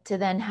feel to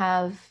then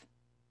have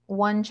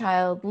one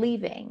child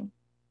leaving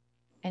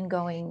and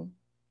going,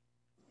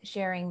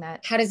 sharing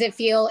that How does it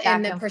feel in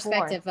back the and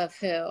forth? perspective of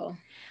who?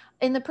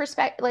 In the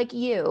perspective, like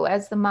you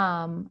as the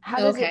mom, how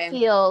does it Okay.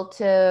 feel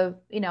to,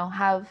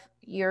 have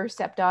your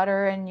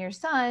stepdaughter and your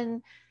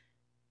son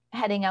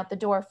heading out the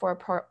door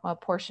for a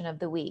portion of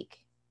the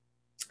week?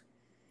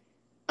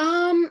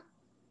 Um,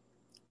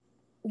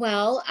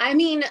 well, I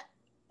mean,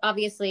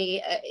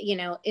 obviously,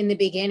 in the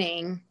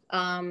beginning,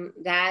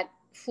 that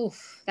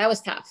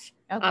was tough.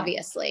 Okay.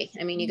 Obviously,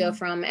 I mean, you go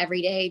from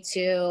every day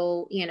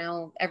to,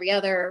 every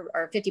other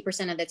or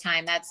 50% of the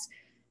time. That's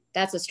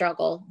a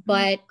struggle.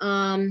 But,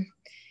 in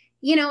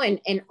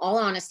all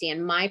honesty,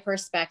 in my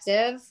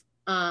perspective,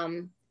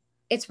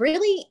 it's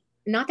really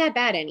not that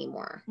bad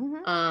anymore.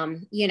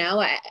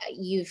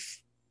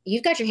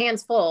 You've got your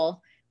hands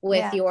full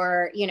with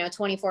your,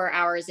 24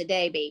 hours a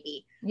day,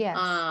 baby. Yes.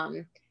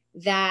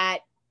 That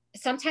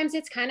sometimes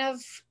it's kind of,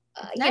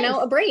 nice.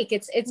 A break.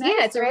 It's nice,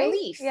 it's a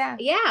relief. Yeah.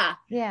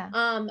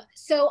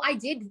 So I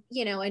did,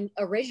 and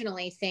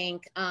originally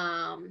think,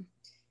 how am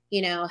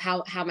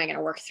I going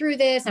to work through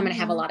this? I'm going to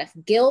have a lot of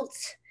guilt,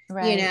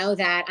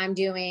 that I'm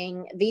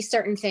doing these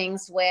certain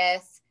things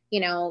with,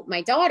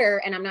 my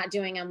daughter, and I'm not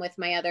doing them with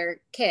my other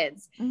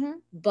kids,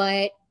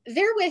 but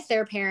they're with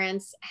their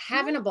parents,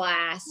 having a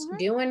blast,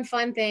 doing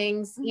fun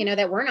things,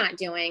 that we're not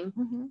doing.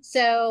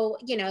 So,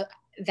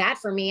 that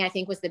for me, I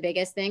think was the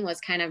biggest thing,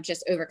 was kind of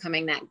just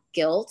overcoming that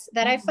guilt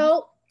that I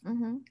felt.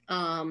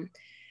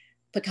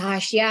 But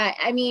gosh, yeah,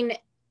 I mean,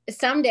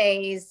 some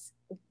days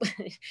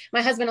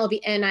my husband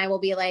and I will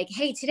be like,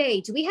 hey,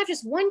 today, do we have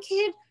just one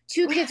kid,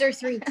 2 kids, or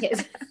 3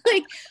 kids?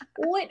 Like,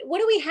 what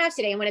do we have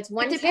today? And when it's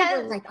one kid,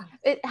 we're like,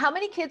 how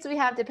many kids we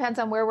have depends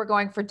on where we're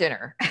going for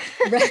dinner.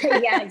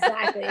 Right. Yeah,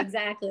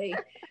 exactly.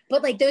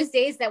 But like those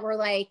days that were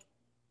like,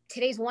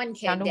 today's one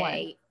kid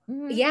day.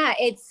 Yeah,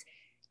 it's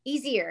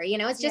easier,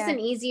 it's just an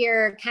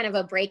easier kind of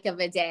a break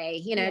of a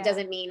day. It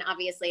doesn't mean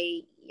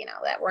obviously,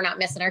 that we're not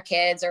missing our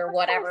kids or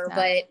whatever,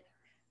 but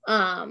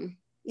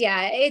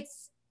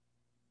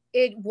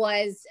it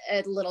was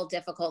a little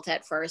difficult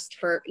at first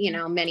for,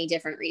 many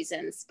different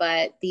reasons,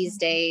 but these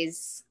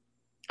days,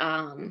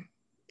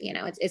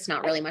 it's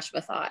not really much of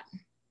a thought.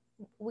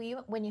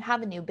 When you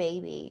have a new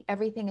baby,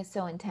 everything is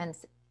so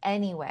intense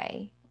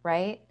anyway,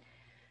 right?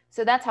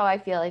 So that's how I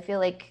feel. I feel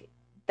like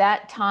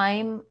that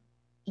time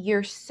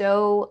you're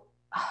so,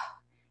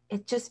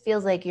 it just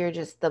feels like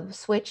the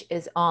switch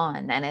is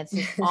on and it's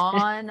just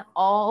on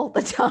all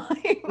the time.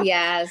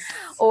 Yes.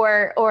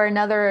 Or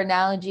another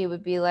analogy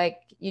would be like,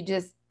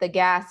 the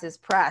gas is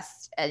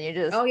pressed and you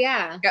just, oh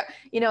yeah,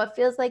 it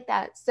feels like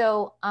that.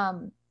 So,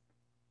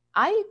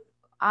 I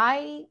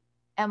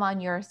am on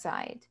your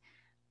side.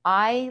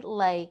 I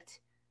liked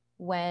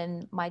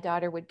when my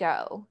daughter would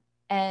go,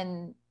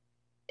 and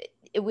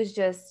it was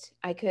just,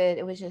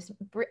 because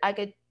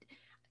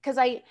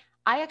I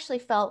actually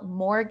felt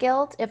more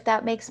guilt, if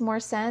that makes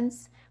more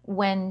sense,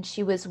 when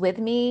she was with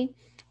me,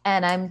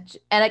 and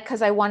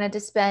because I wanted to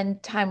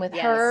spend time with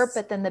her,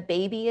 but then the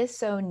baby is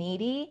so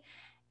needy.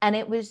 And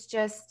it was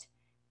just,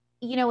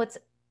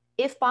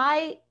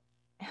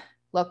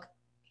 look,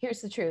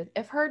 here's the truth.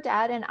 If her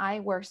dad and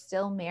I were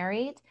still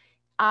married,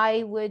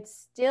 I would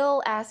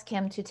still ask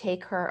him to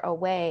take her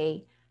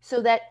away so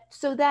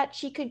that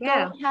she could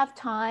go and have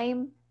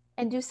time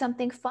and do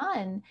something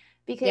fun.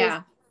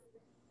 Because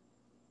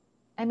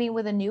I mean,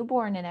 with a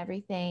newborn and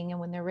everything, and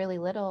when they're really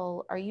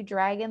little, are you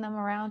dragging them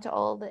around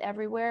to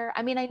everywhere?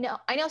 I mean, I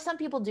know some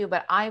people do,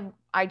 but I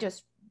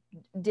just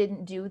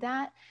didn't do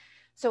that.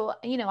 So,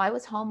 I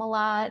was home a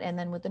lot, and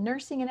then with the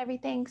nursing and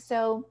everything.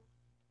 So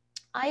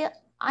I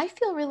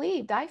feel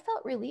relieved. I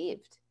felt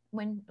relieved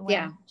when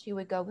she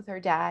would go with her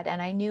dad,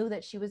 and I knew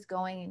that she was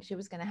going and she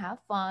was going to have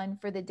fun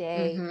for the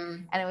day.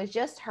 And it was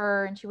just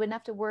her, and she wouldn't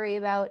have to worry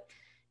about,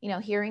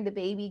 hearing the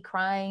baby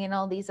crying and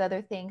all these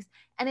other things.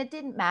 And it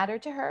didn't matter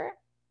to her.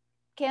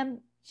 Kim,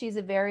 she's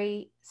a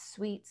very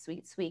sweet,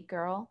 sweet, sweet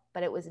girl,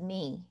 but it was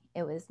me.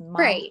 It was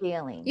my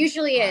feeling.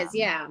 Usually is.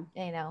 Yeah.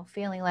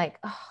 Feeling like,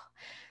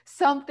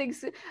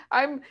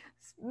 I'm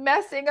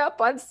messing up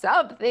on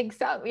something,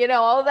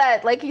 all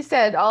that, like you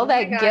said, all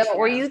that guilt,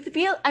 where you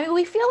feel,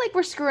 we feel like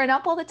we're screwing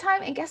up all the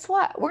time. And guess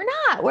what? We're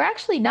not. We're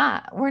actually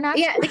not. We're not.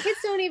 Yeah. The kids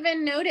don't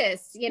even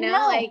notice,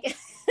 like,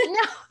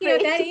 no,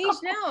 that age.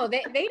 No,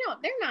 they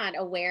don't, they're not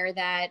aware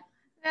that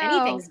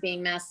anything's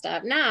being messed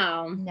up.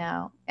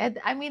 No. And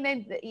I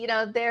mean,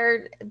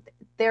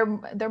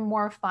 they're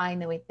more fine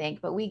than we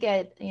think, but we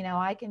get,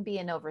 I can be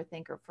an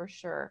overthinker for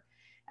sure.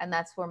 And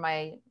that's where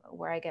I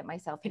get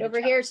myself over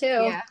here too.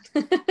 Yeah.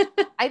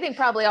 I think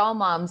probably all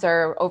moms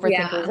are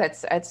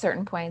overthinkers at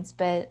certain points,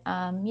 but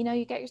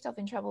you get yourself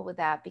in trouble with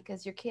that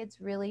because your kids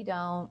really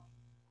don't,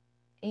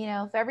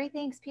 if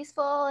everything's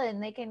peaceful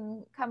and they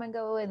can come and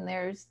go and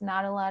there's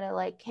not a lot of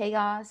like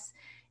chaos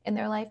in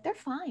their life, they're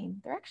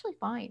fine. They're actually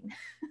fine.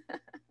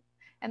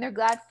 And they're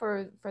glad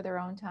for their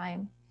own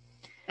time.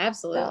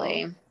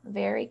 Absolutely. So,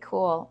 very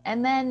cool.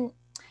 And then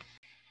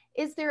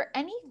is there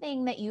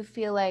anything that you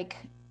feel like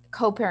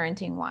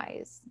co-parenting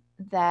wise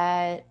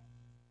that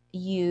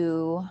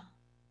you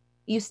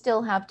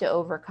still have to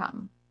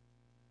overcome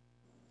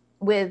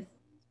with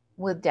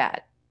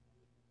dad?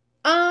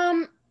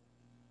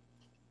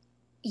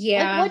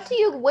 Yeah. Like,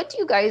 what do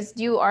you guys,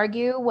 do you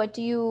argue? What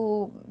do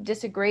you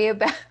disagree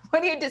about?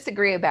 What do you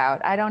disagree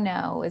about? I don't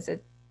know. Is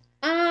it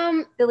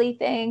Silly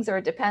things, or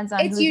it depends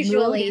on It's whose mood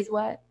usually, is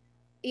what?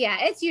 yeah,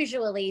 it's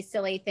usually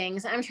silly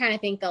things. I'm trying to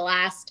think the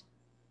last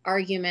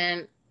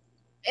argument,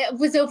 it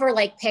was over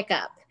like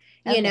pickup.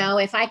 You Okay. know,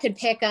 if I could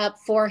pick up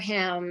for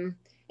him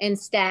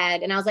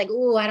instead. And I was like,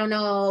 "Ooh, I don't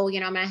know. You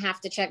know, I'm going to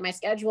have to check my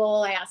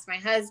schedule." I asked my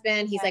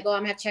husband. He's like, "Oh, I'm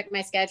going to have to check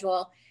my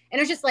schedule." And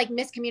it was just like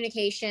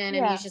miscommunication. And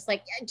he's Yeah. just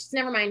like, "Yeah, just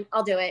never mind.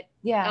 I'll do it.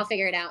 Yeah. I'll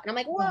figure it out." And I'm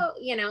like, Yeah. "Whoa,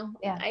 you know,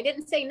 Yeah. I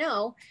didn't say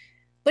no."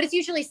 But it's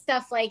usually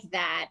stuff like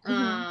that.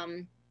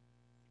 Mm-hmm.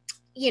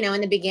 You know,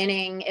 in the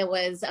beginning, it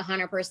was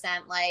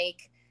 100%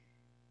 like,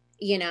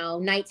 you know,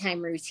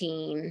 nighttime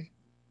routine,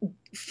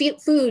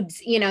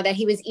 foods, you know, that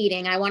he was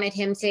eating. I wanted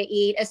him to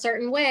eat a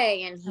certain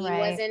way, and he Right.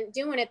 wasn't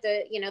doing it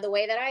the, you know, the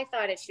way that I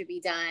thought it should be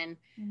done.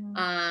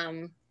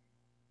 Mm-hmm.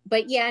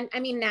 But yeah, I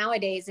mean,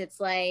 nowadays it's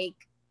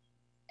like,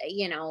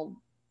 you know,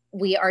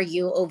 we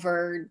argue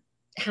over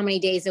how many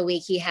days a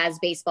week he has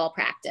baseball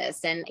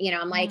practice. And, you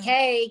know, I'm like, Mm-hmm.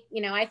 "Hey,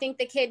 you know, I think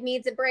the kid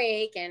needs a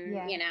break." And,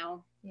 Yeah. you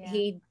know, Yeah.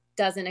 he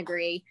doesn't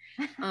agree.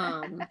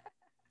 But,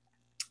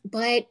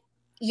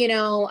 you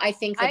know, I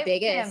think the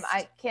biggest,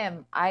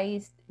 Kim,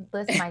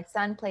 listen, my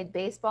son played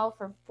baseball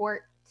for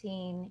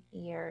 14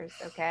 years,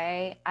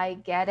 okay? I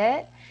get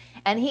it.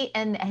 And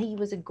he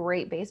was a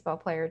great baseball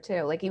player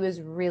too. Like he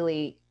was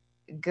really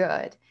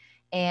good.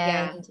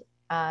 yeah, And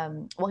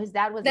well, his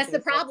dad was a that's the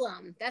baseball.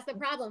 problem. That's the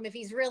problem. If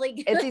he's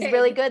really If he's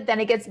really good. good, then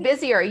it gets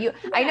busier. I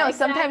Yeah, know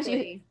sometimes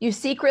exactly. you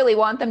secretly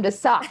want them to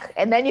suck,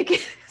 and then you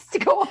get to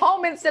go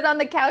home and sit on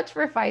the couch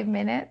for 5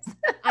 minutes.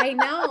 I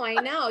know, I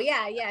know.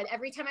 Yeah, yeah.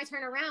 Every time I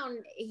turn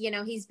around, you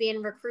know, he's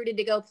being recruited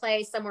to go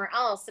play somewhere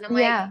else. And I'm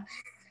Yeah.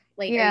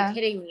 like, are you Yeah.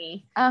 kidding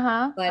me?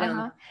 Uh-huh. But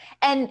Uh-huh.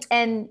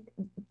 And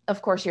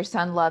of course your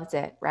son loves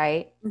it,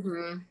 right?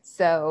 mhm.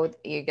 So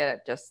you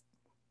gotta just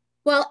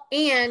Well,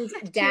 and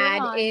cheer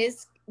him on.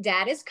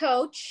 dad is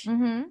coach.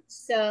 Mm-hmm.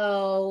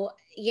 So,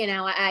 you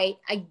know, I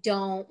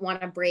don't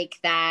want to break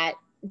that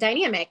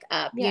dynamic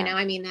up. You Yeah. know,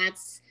 I mean,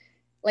 that's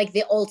like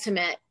the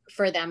ultimate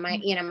for them.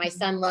 You know, my Mhm.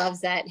 son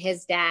loves that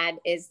his dad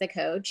is the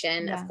coach.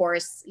 And of Yeah.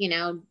 course, you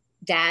know,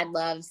 dad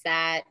loves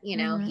that, you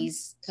know, Mm-hmm.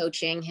 he's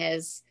coaching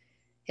his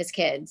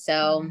kids.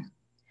 So Yeah.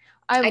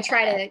 I I'm,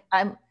 try to,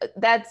 I'm,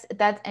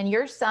 and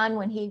your son,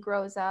 when he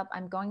grows up,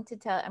 I'm going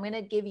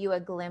to give you a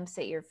glimpse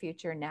at your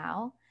future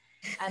now,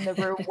 and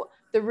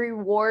the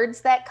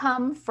rewards that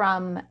come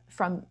from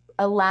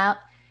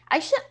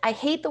I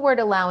hate the word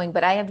allowing,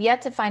 but I have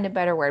yet to find a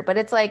better word, but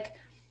it's like,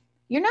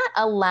 you're not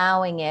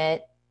allowing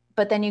it,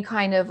 but then you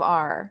kind of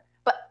are,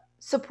 but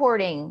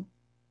supporting.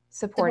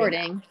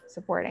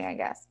 supporting, I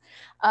guess.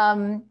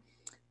 Um,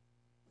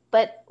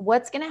 but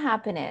what's going to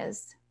happen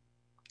is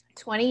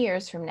 20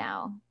 years from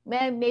now,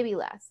 maybe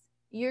less,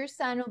 your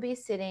son will be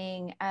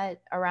sitting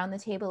at around the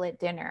table at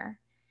dinner,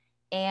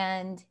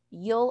 and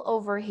you'll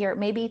overhear,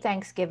 maybe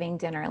Thanksgiving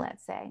dinner,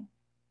 let's say.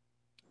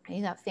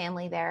 You got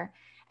family there,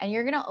 and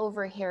you're going to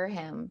overhear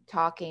him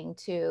talking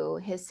to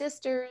his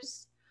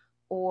sisters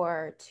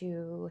or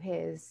to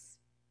his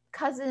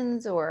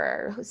cousins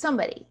or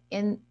somebody.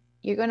 And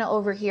you're going to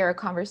overhear a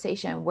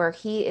conversation where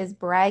he is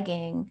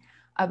bragging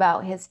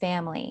about his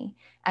family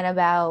and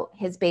about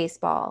his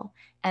baseball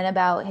and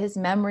about his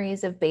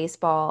memories of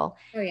baseball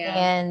Oh yeah.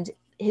 and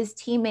his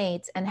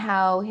teammates, and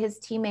how his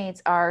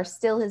teammates are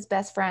still his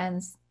best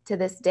friends to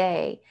this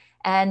day.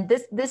 And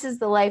this is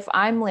the life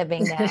I'm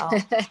living now.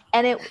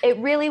 And it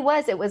really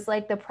was, it was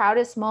like the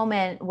proudest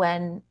moment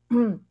when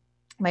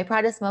my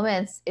proudest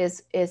moments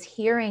is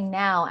hearing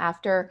now,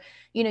 after,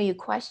 you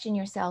question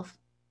yourself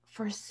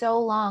for so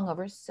long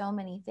over so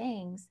many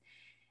things,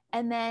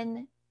 and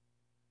then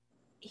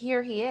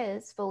here he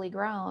is fully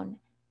grown.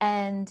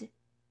 And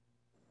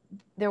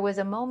there was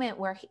a moment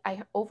where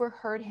I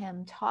overheard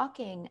him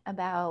talking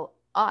about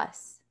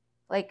us,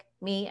 like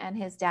me and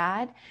his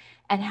dad,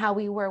 and how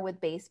we were with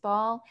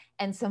baseball,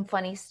 and some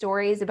funny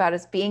stories about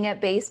us being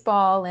at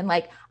baseball. And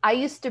like, I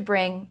used to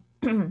bring,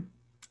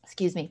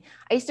 excuse me,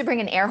 I used to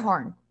bring an air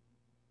horn.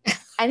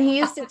 And he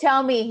used to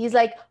tell me, he's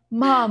like,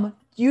 "Mom,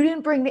 you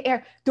didn't bring the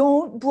air.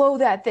 Don't blow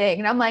that thing."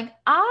 And I'm like,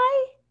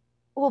 I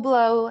will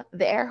blow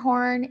the air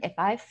horn if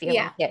I feel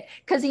Yeah. like it.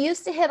 Because he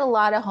used to hit a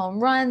lot of home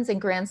runs and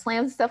grand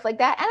slams, stuff like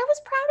that. And I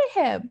was proud of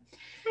him.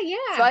 So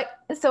Yeah.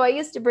 I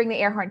used to bring the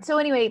air horn. So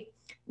anyway,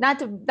 not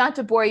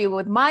to bore you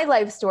with my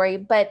life story,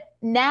 but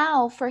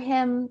now for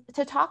him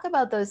to talk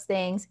about those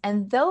things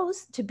and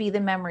those to be the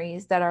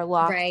memories that are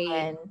locked Right.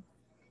 in,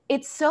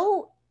 it's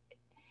so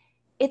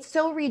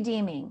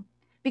redeeming,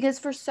 because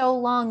for so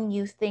long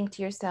you think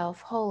to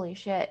yourself, holy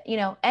shit,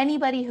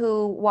 anybody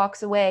who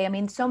walks away, I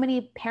mean, so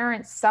many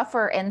parents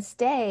suffer and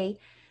stay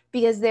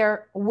because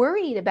they're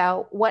worried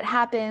about what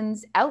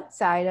happens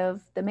outside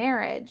of the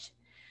marriage.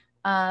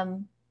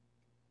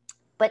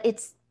 But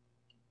it's,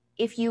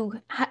 if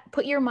you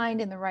put your mind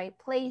in the right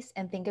place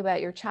and think about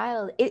your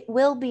child, it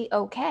will be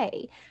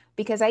okay.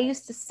 Because I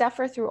used to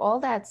suffer through all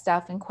that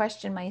stuff and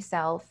question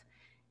myself.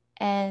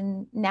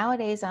 And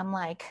nowadays I'm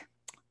like,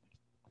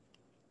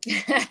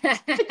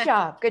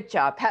 good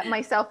job, pat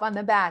myself on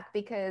the back,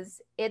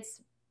 because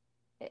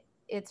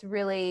it's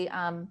really,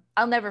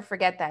 I'll never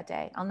forget that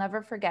day. I'll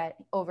never forget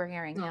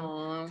overhearing him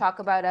Aw. talk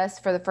about us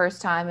for the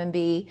first time and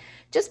be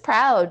just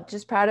proud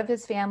of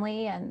his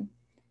family and,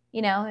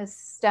 you know, his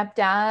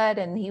stepdad,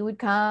 and he would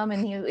come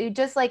and he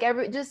just like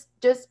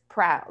just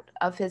proud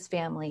of his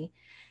family,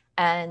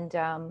 and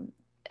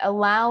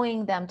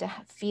allowing them to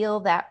feel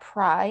that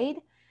pride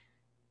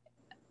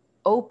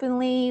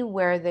openly,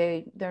 where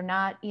they're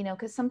not, you know,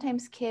 because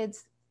sometimes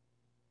kids,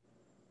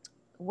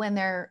 when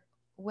they're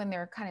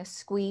kind of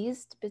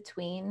squeezed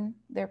between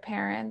their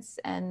parents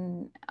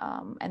and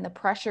the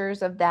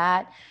pressures of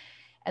that,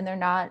 and they're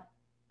not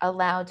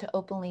allowed to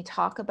openly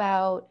talk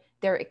about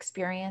their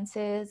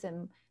experiences,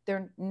 and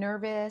they're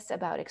nervous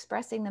about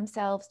expressing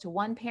themselves to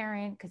one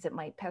parent because it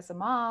might piss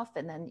them off,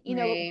 and then, you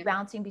know, Right.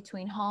 bouncing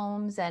between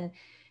homes, and,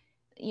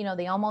 you know,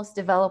 they almost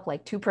develop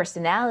like two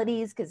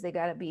personalities because they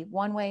got to be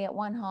one way at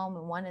one home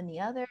and one in the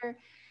other.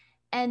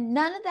 And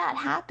none of that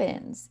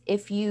happens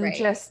if you Right.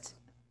 just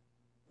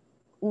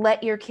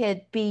let your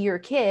kid be your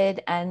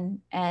kid,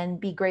 and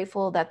be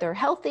grateful that they're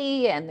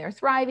healthy and they're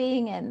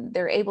thriving and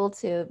they're able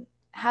to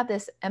have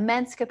this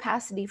immense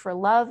capacity for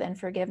love and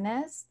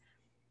forgiveness.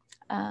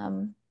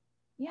 um,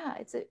 yeah,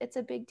 it's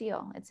a big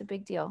deal. It's a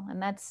big deal.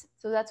 And that's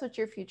what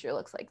your future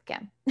looks like,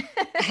 Kim.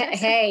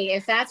 Hey,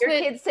 if that's Your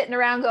what kids sitting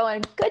around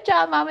going, good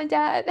job, mom and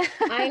dad.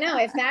 I know,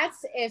 if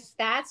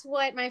that's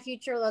what my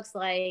future looks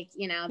like,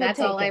 you know, He'll that's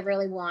all take I it.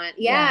 really want.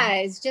 Yeah. Yeah,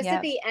 it's just at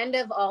Yep. the end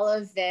of all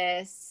of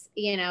this,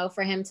 you know,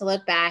 for him to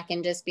look back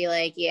and just be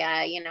like,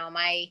 yeah, you know,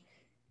 my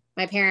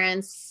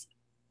parents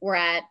were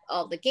at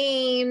all the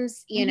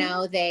games, you Mm-hmm.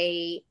 know,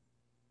 they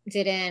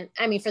didn't,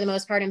 I mean, for the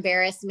most part,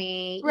 embarrass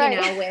me, you Right.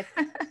 know,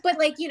 but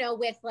like, you know,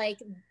 with like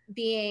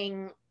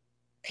being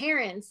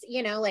parents,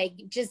 you know, like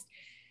just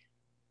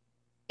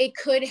it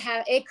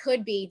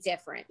could be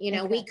different, you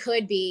know, we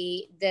could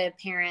be the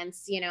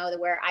parents, you know,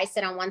 where I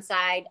sit on one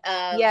side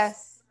of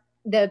Yes.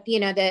 the, you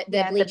know, the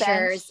Yeah, the bench.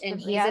 bleachers and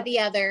he's at Yep. the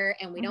other,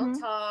 and we don't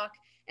Mm-hmm. talk,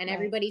 and Right.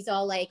 everybody's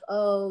all like,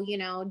 oh, you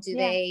know, do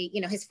Yeah. they,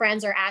 you know, his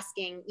friends are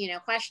asking, you know,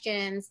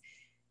 questions,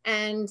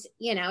 and,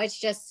 you know, it's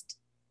just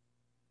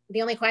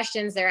the only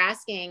questions they're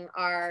asking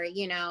are,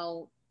 you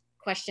know,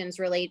 questions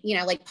relate, you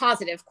know, like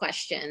positive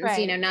questions,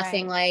 you know, Right.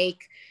 nothing Right.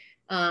 like,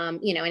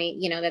 you know, any,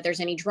 you know, that there's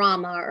any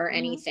drama or Mm-hmm.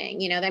 anything,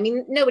 you know, I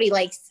mean, nobody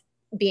likes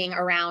being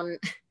around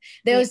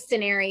Yeah. those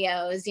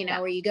scenarios, you Yeah.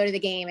 know, where you go to the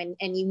game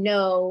and you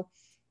know,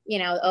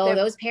 oh, They're,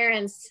 those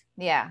parents,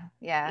 yeah.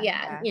 Yeah.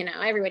 yeah, Yeah. you know,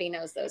 everybody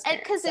knows those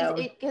And parents. So,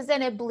 because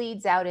then it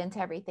bleeds out into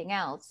everything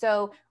else.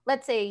 So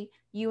let's say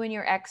you and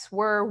your ex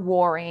were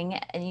warring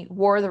and you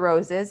wore the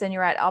roses and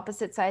you're at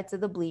opposite sides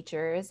of the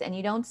bleachers and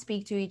you don't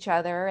speak to each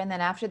other, and then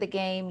after the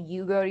game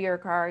you go to your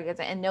car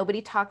and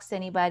nobody talks to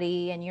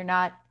anybody, and you're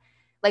not,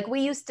 like,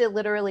 we used to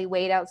literally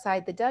wait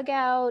outside the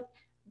dugout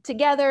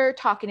together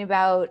talking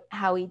about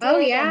how he oh,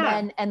 did,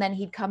 and yeah, then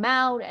he'd come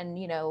out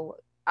and, you know,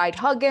 I'd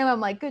hug him, I'm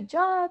like, good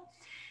job.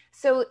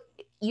 So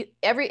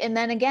and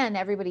then again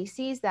everybody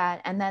sees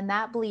that, and then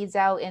that bleeds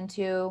out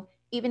into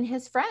even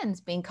his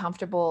friends being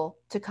comfortable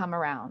to come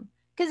around,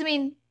 because I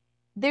mean,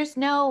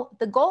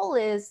 the goal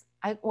is,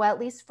 well, at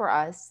least for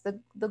us,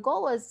 the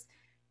goal is,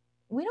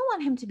 we don't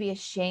want him to be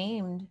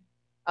ashamed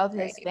of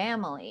his right,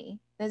 family.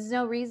 There's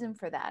no reason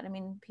for that. I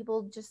mean,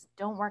 people just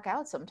don't work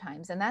out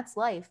sometimes, and that's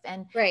life.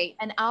 right,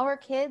 And our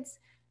kids,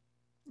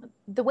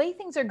 the way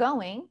things are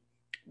going,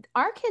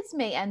 our kids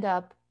may end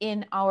up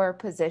in our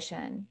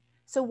position.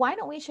 So why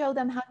don't we show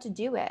them how to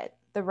do it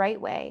the right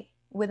way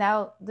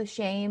without the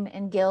shame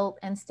and guilt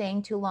and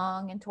staying too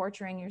long and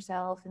torturing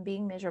yourself and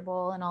being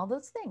miserable and all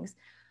those things?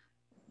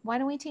 Why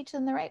don't we teach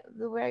them the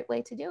right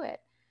way to do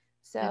it?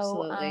 So,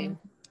 absolutely.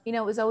 you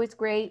know, it was always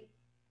great.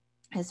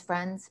 His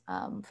friends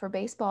for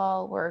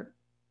baseball were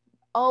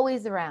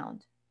always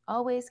around,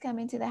 always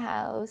coming to the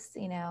house.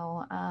 You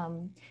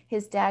know,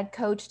 his dad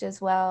coached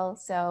as well.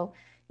 So,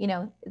 you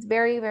know, it's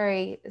very,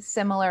 very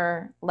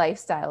similar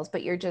lifestyles,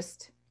 but you're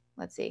just,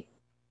 let's see,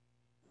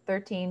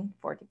 13,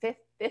 14,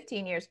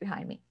 15 years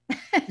behind me.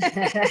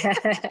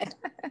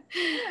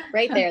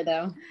 Right there,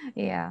 though.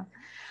 Yeah.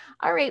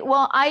 All right.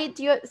 Well,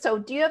 do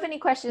you have any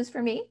questions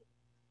for me?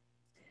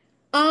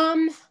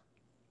 Um,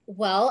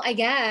 well, I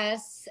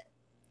guess,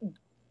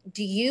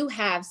 do you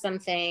have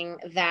something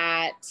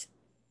that,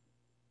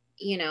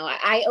 you know,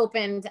 I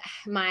opened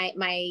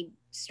my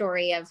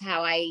story of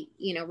how I,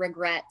 you know,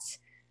 regret,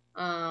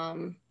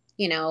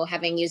 you know,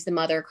 having used the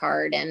mother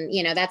card, and,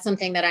 you know, that's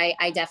something that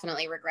I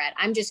definitely regret.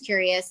 I'm just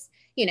curious,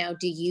 you know,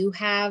 do you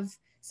have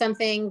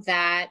something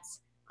that,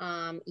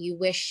 you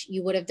wish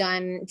you would have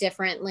done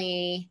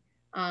differently,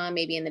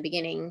 maybe in the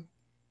beginning,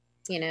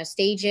 you know,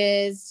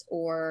 stages,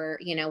 or,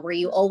 you know, were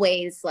you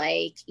always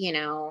like, you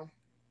know,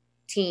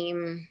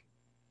 team,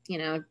 you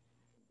know,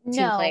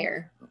 team No,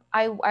 player?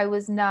 I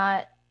was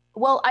not.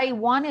 Well, I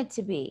wanted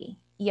to be.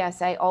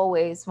 Yes, I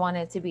always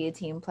wanted to be a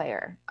team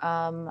player.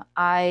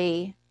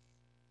 I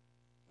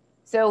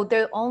So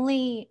the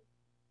only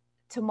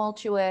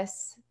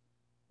tumultuous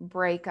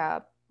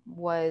breakup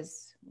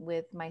was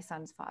with my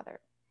son's father.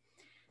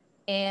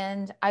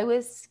 And I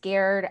was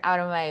scared out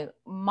of my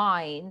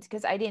mind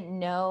because I didn't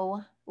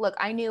know. Look,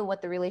 I knew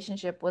what the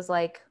relationship was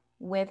like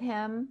with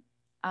him.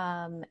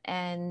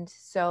 And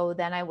so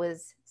then I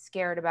was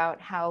scared about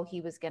how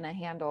he was going to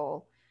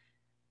handle,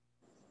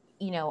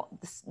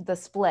 the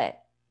split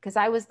because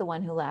I was the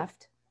one who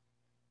left.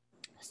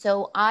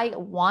 So I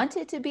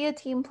wanted to be a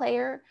team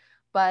player,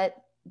 but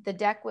the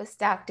deck was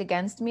stacked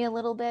against me a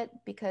little bit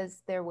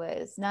because there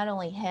was not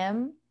only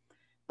him,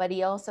 but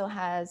he also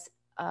has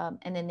an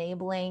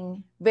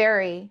enabling,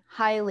 very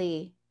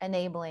highly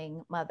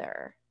enabling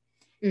mother.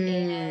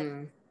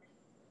 And Mm,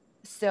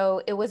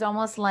 so it was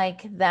almost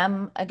like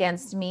them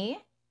against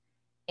me,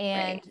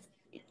 and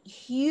right.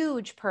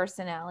 huge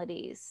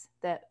personalities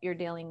that you're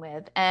dealing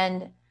with.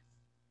 And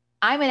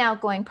I'm an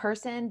outgoing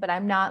person, but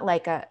I'm not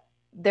like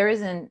there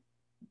isn't,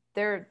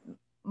 there,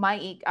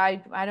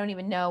 I don't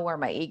even know where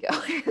my ego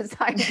is.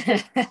 I'm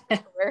just,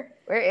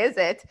 where is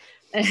it?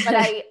 But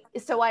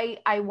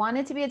I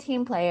wanted to be a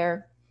team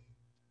player.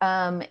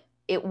 Um,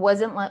 it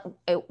wasn't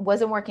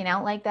working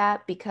out like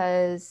that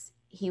because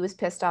he was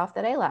pissed off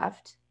that I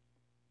left.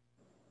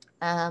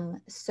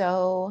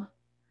 So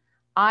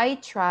I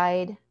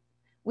tried.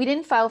 We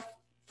didn't file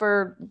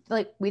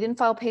we didn't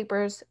file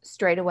papers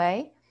straight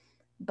away,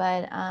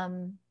 but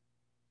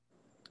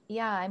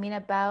yeah, I mean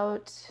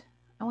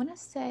I want to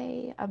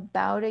say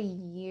about a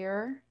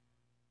year.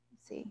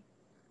 Let's see,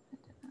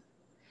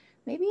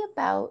 maybe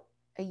about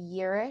a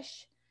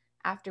yearish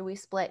after we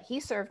split, he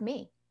served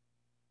me,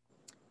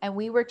 and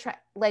we were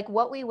like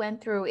what we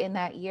went through in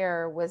that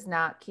year was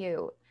not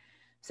cute.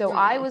 So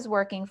I Oh, was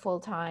working full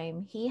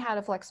time. He had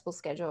a flexible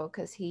schedule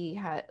because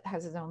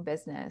has his own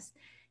business.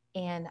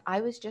 And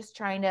I was just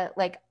trying to,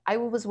 like, I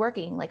was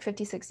working like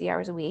 50, 60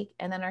 hours a week.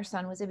 And then our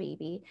son was a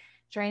baby,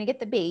 trying to get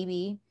the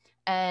baby.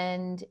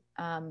 And,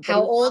 but he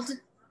how was old also,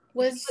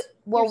 was your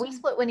well, we son?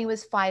 split when he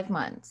was 5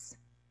 months.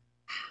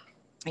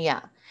 Yeah.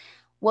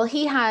 Well,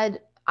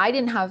 I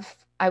didn't have,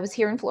 I was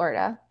here in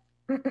Florida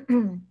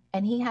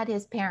and he had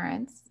his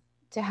parents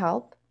to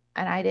help.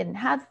 And I didn't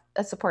have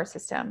a support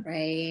system.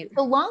 Right.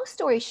 So, long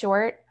story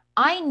short,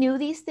 I knew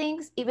these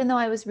things even though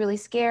I was really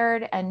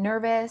scared and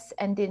nervous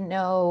and didn't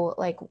know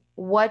like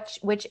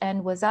which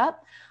end was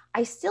up.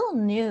 I still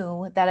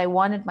knew that I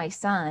wanted my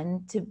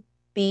son to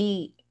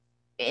be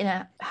in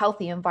a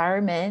healthy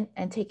environment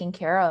and taken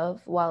care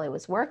of while I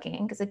was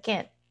working because it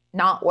can't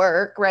not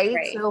work, right?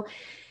 Right. So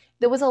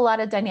there was a lot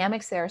of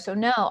dynamics there. So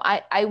no,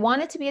 I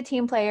wanted to be a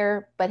team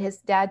player, but his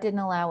dad didn't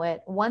allow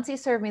it. Once he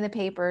served me the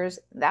papers,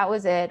 that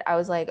was it. I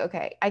was like,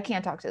 okay, I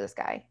can't talk to this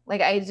guy.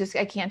 Like I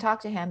can't talk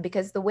to him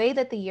because the way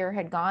that the year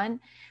had gone,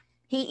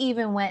 he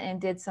even went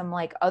and did some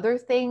like other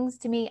things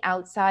to me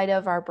outside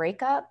of our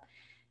breakup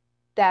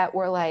that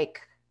were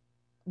like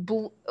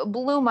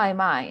blew my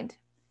mind.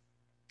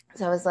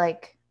 So I was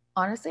like,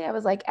 honestly, I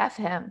was like, F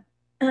him.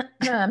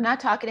 I'm not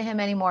talking to him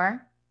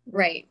anymore.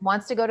 Right.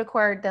 Wants to go to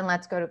court, then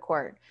let's go to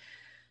court.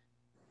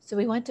 So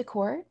we went to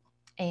court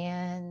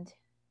and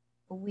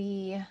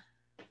we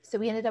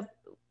we ended up,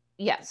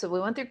 yeah, so we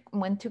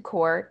went to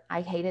court.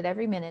 I hated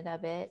every minute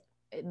of it.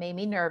 It made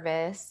me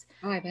nervous.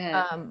 Oh, I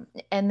bet.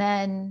 And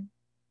then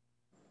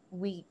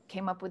we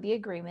came up with the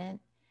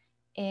agreement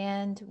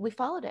and we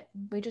followed it.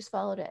 We just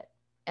followed it.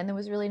 And there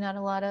was really not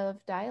a lot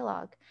of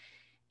dialogue.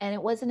 And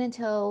it wasn't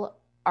until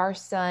our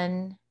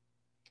son,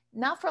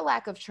 not for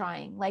lack of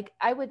trying, like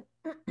I would,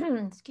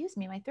 excuse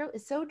me, my throat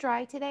is so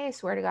dry today. I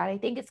swear to God. I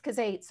think it's because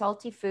I ate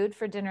salty food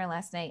for dinner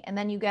last night. And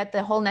then you get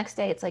the whole next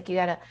day, it's like you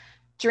got to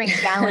drink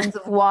gallons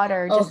of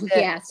water Oh, just to,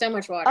 yeah, so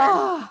much water.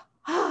 oh,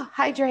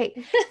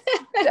 hydrate.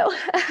 So,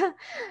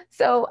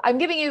 so I'm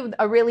giving you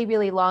a really,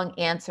 really long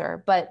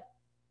answer, but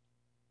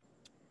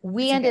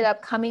we That's ended okay.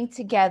 up coming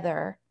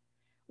together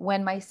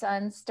when my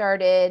son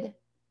started,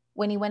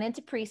 when he went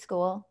into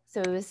preschool.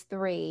 So he was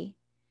 3,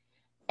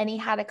 and he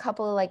had a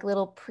couple of like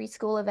little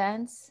preschool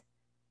events.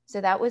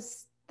 So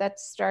that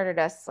started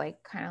us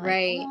like kind of like,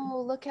 Right.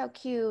 oh, look how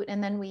cute.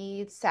 And then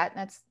we sat,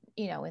 that's,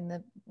 in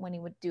the, when he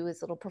would do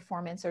his little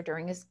performance or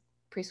during his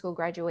preschool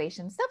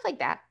graduation, stuff like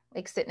that,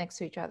 like sit next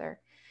to each other.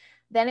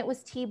 Then it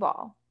was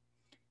T-ball.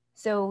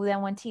 So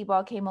then when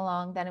T-ball came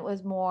along, then it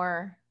was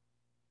more,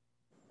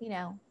 you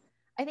know,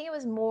 I think it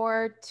was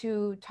more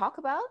to talk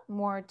about,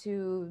 more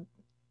to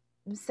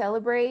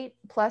celebrate.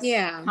 Plus,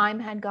 Yeah. time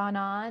had gone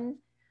on,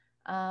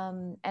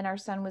 and our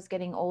son was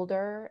getting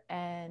older,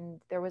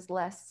 and there was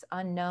less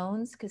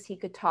unknowns because he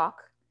could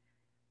talk,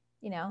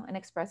 and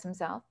express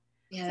himself.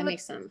 Yeah, that So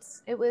makes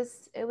sense. it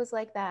was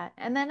like that.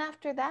 And then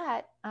after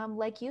that,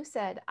 like you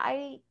said,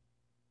 I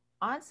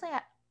honestly,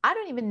 I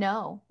don't even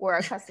know where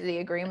our custody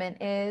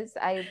agreement is.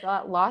 I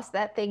lost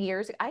that thing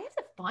years ago. I have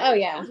to Oh, find it. I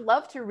yeah. would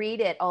love to read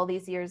it all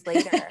these years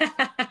later.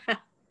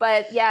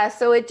 But yeah,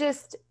 so it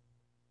just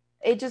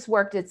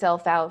worked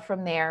itself out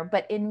from there,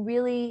 but in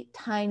really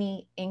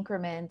tiny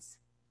increments.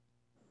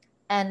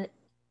 And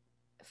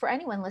for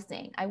anyone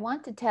listening, I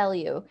want to tell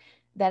you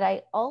that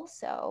I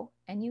also,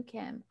 and you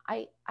Kim,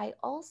 I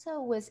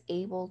also was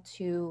able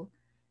to,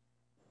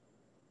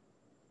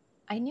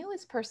 I knew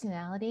his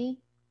personality,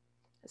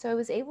 So I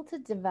was able to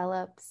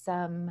develop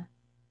some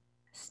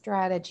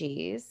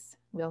strategies,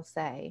 we'll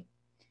say,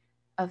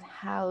 of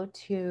how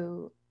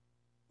to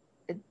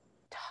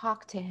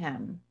talk to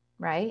him,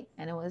 right?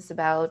 And it was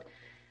about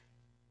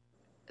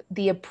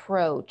the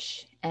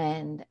approach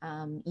and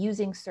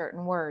using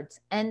certain words.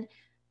 And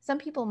some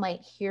people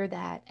might hear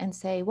that and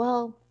say,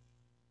 well,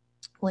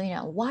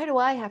 why do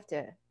I have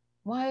to?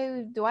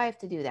 Why do I have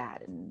to do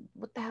that? And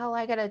what the hell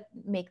I got to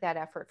make that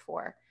effort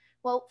for?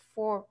 Well,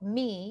 for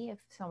me, if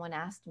someone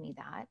asked me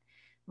that,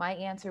 my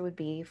answer would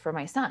be for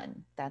my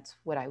son. That's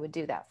what I would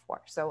do that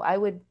for. So I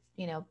would,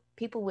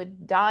 people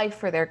would die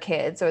for their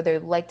kids, or they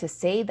like to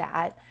say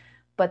that,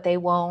 but they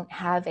won't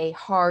have a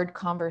hard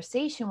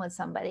conversation with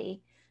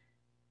somebody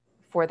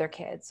for their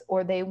kids,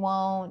 or they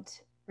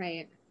won't,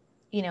 Right.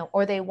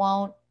 or they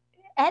won't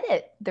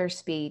edit their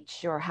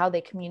speech or how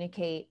they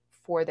communicate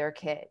for their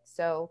kids.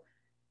 So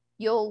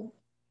you'll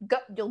go,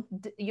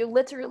 you'll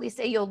literally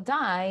say you'll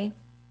die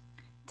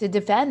to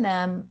defend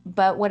them,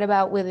 but what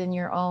about within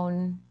your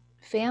own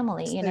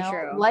family? So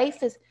true.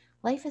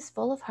 Life is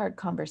full of hard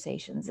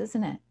conversations,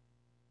 isn't it?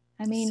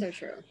 I mean, So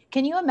true.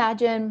 can you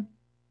imagine?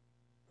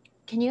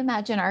 Can you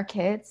imagine our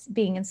kids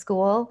being in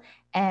school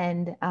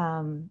and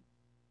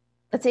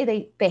let's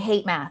say they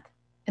hate math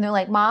and they're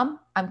like, "Mom,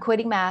 I'm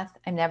quitting math.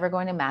 I'm never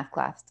going to math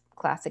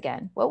class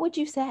again." What would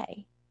you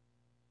say?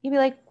 You'd be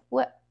like,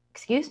 "What?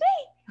 Excuse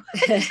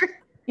me?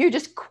 You're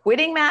just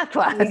quitting math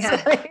class."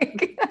 Yeah.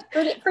 Like,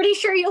 pretty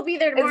sure you'll be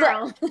there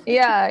tomorrow.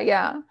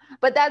 yeah.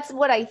 But that's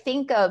what I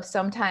think of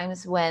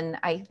sometimes when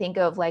I think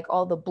of like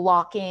all the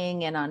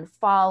blocking and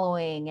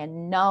unfollowing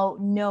and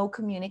no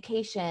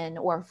communication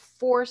or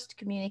forced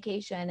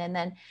communication. And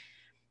then,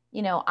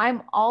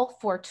 I'm all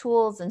for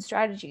tools and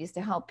strategies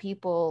to help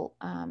people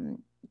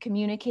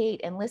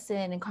communicate and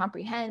listen and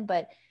comprehend.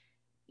 But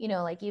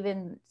like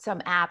even some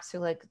apps are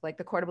like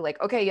the court will be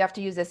like, okay, you have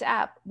to use this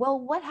app. Well,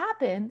 what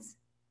happens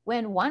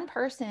when one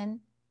person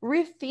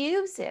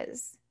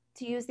refuses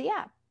to use the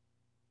app?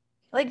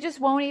 Like just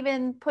won't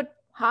even put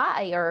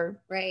hi or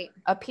Right.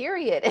 a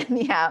period in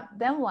the app.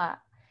 Then what?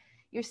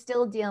 You're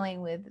still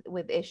dealing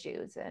with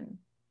issues, and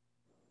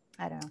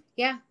I don't know.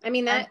 Yeah. I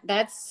mean,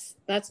 that's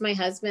my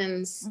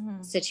husband's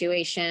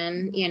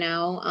situation,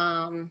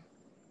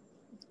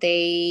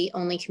 they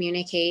only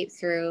communicate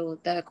through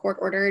the court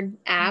ordered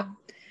app.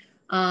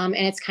 And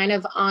it's kind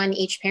of on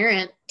each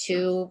parent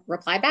to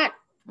reply back.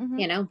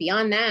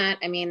 Beyond that,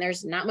 I mean,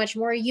 there's not much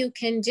more you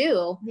can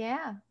do.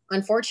 Yeah.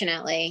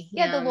 Unfortunately.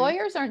 Yeah, the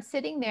lawyers aren't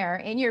sitting there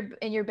in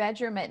your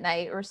bedroom at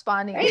night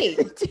responding right.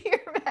 to your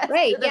message.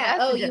 Right. Yeah.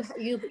 Oh,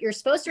 you're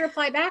supposed to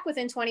reply back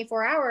within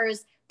 24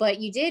 hours, but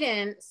you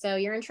didn't, so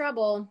you're in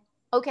trouble.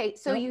 Okay,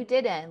 so you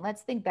didn't.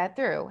 Let's think that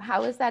through.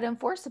 How is that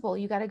enforceable?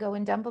 You got to go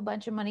and dump a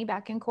bunch of money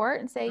back in court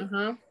and say,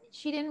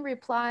 she didn't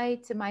reply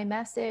to my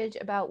message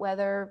about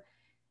whether,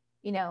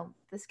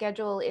 the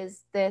schedule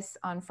is this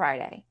on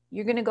Friday.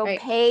 You're going to go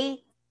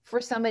pay for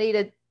somebody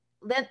to,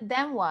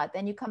 then what?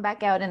 Then you come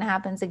back out and it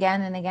happens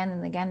again and again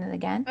and again and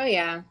again. Oh,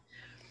 yeah.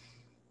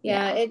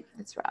 Yeah,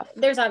 it's rough.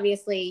 There's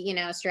obviously,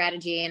 a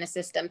strategy and a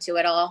system to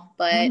it all,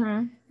 but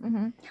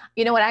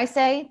you know what I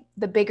say?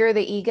 The bigger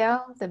the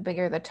ego, the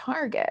bigger the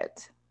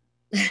target.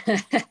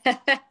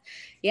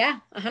 Yeah,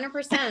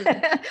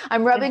 100%.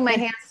 I'm rubbing my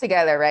hands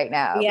together right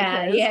now.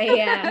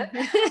 Yeah.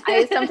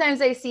 Sometimes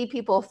I see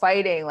people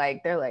fighting,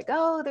 like they're like,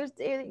 "Oh,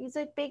 he's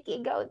a big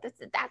ego, this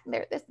and that, and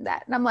this and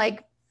that," and I'm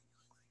like,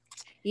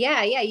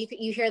 yeah.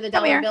 You hear the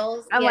dollar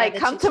bills. I'm like,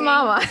 come to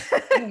mama.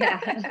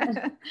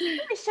 Let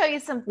me show you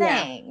some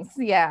things.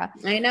 Yeah.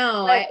 I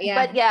know. But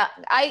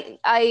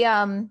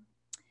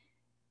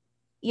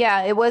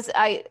it was,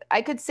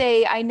 I could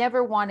say I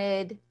never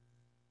wanted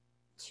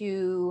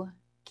to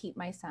keep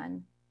my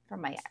son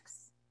from my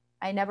ex.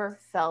 I never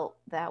felt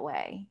that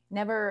way.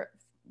 Never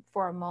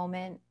for a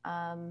moment.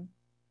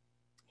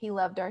 He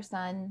loved our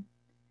son.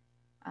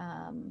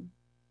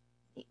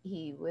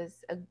 He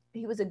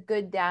was a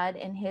good dad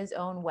in his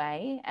own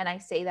way, and I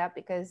say that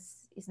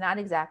because he's not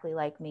exactly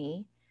like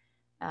me.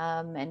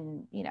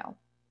 And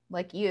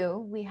like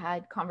you, we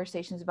had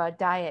conversations about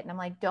diet, and I'm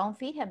like, don't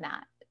feed him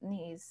that. And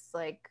he's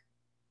like,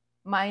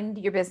 mind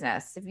your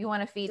business. If you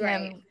want to feed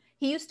him,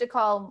 he used to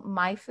call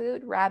my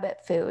food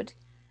rabbit food.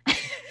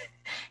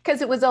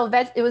 Because it was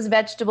it was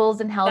vegetables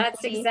and healthy.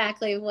 That's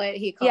exactly what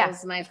he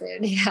calls my food.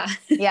 Yeah.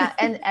 Yeah.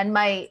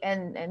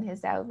 And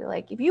his dad would be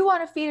like, if you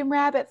want to feed him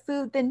rabbit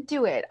food, then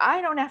do it.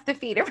 I don't have to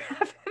feed him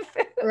rabbit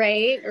food.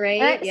 Right.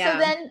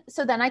 Yeah.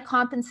 So then I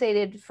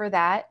compensated for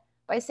that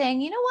by saying,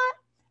 you know what?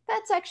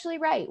 That's actually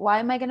right. Why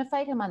am I going to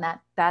fight him on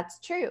that? That's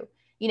true.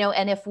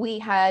 And if we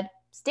had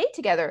stayed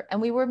together and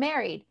we were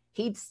married,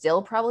 he'd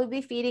still probably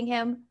be feeding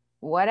him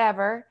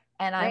whatever.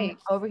 And I'm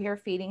over here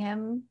feeding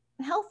him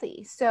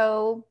healthy.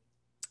 So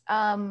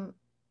half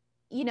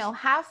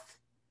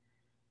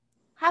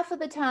of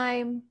the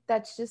time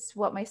that's just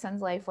what my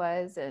son's life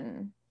was,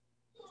 and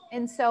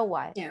so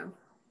what?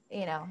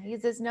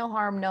 There's no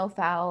harm, no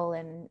foul,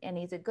 and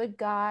he's a good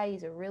guy.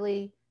 He's a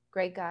really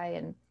great guy.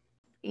 And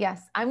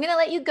yes, I'm gonna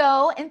let you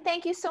go, and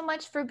thank you so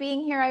much for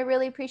being here. I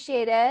really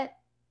appreciate it.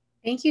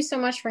 Thank you so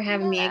much for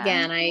having me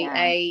again. Yeah.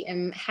 I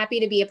am happy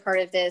to be a part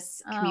of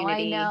this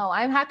community. Oh, I know.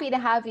 I'm happy to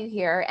have you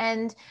here.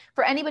 And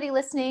for anybody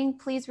listening,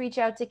 please reach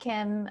out to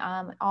Kim.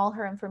 All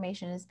her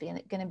information is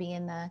going to be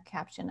in the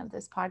caption of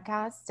this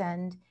podcast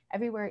and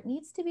everywhere it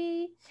needs to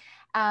be.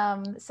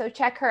 So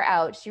check her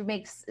out. She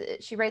writes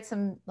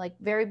some like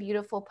very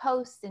beautiful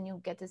posts, and you'll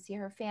get to see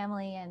her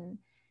family and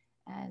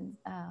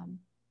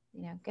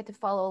get to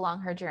follow along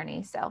her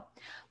journey. So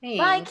Thanks.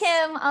 bye,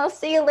 Kim. I'll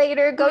see you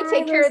later. Go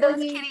take care of those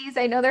kitties.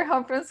 I know they're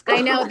home from school.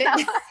 I know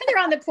they're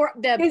on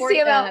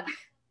the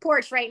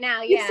porch right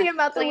now. You see them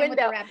out the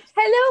window.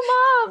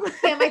 Hello, Mom.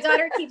 Yeah, my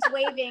daughter keeps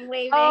waving.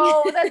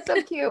 Oh, that's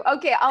so cute.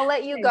 Okay, I'll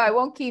let you go. I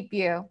won't keep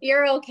you.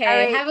 You're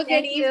okay. Right, have a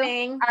good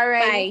evening. All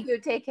right, Bye. you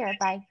too. Take care.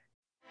 Bye.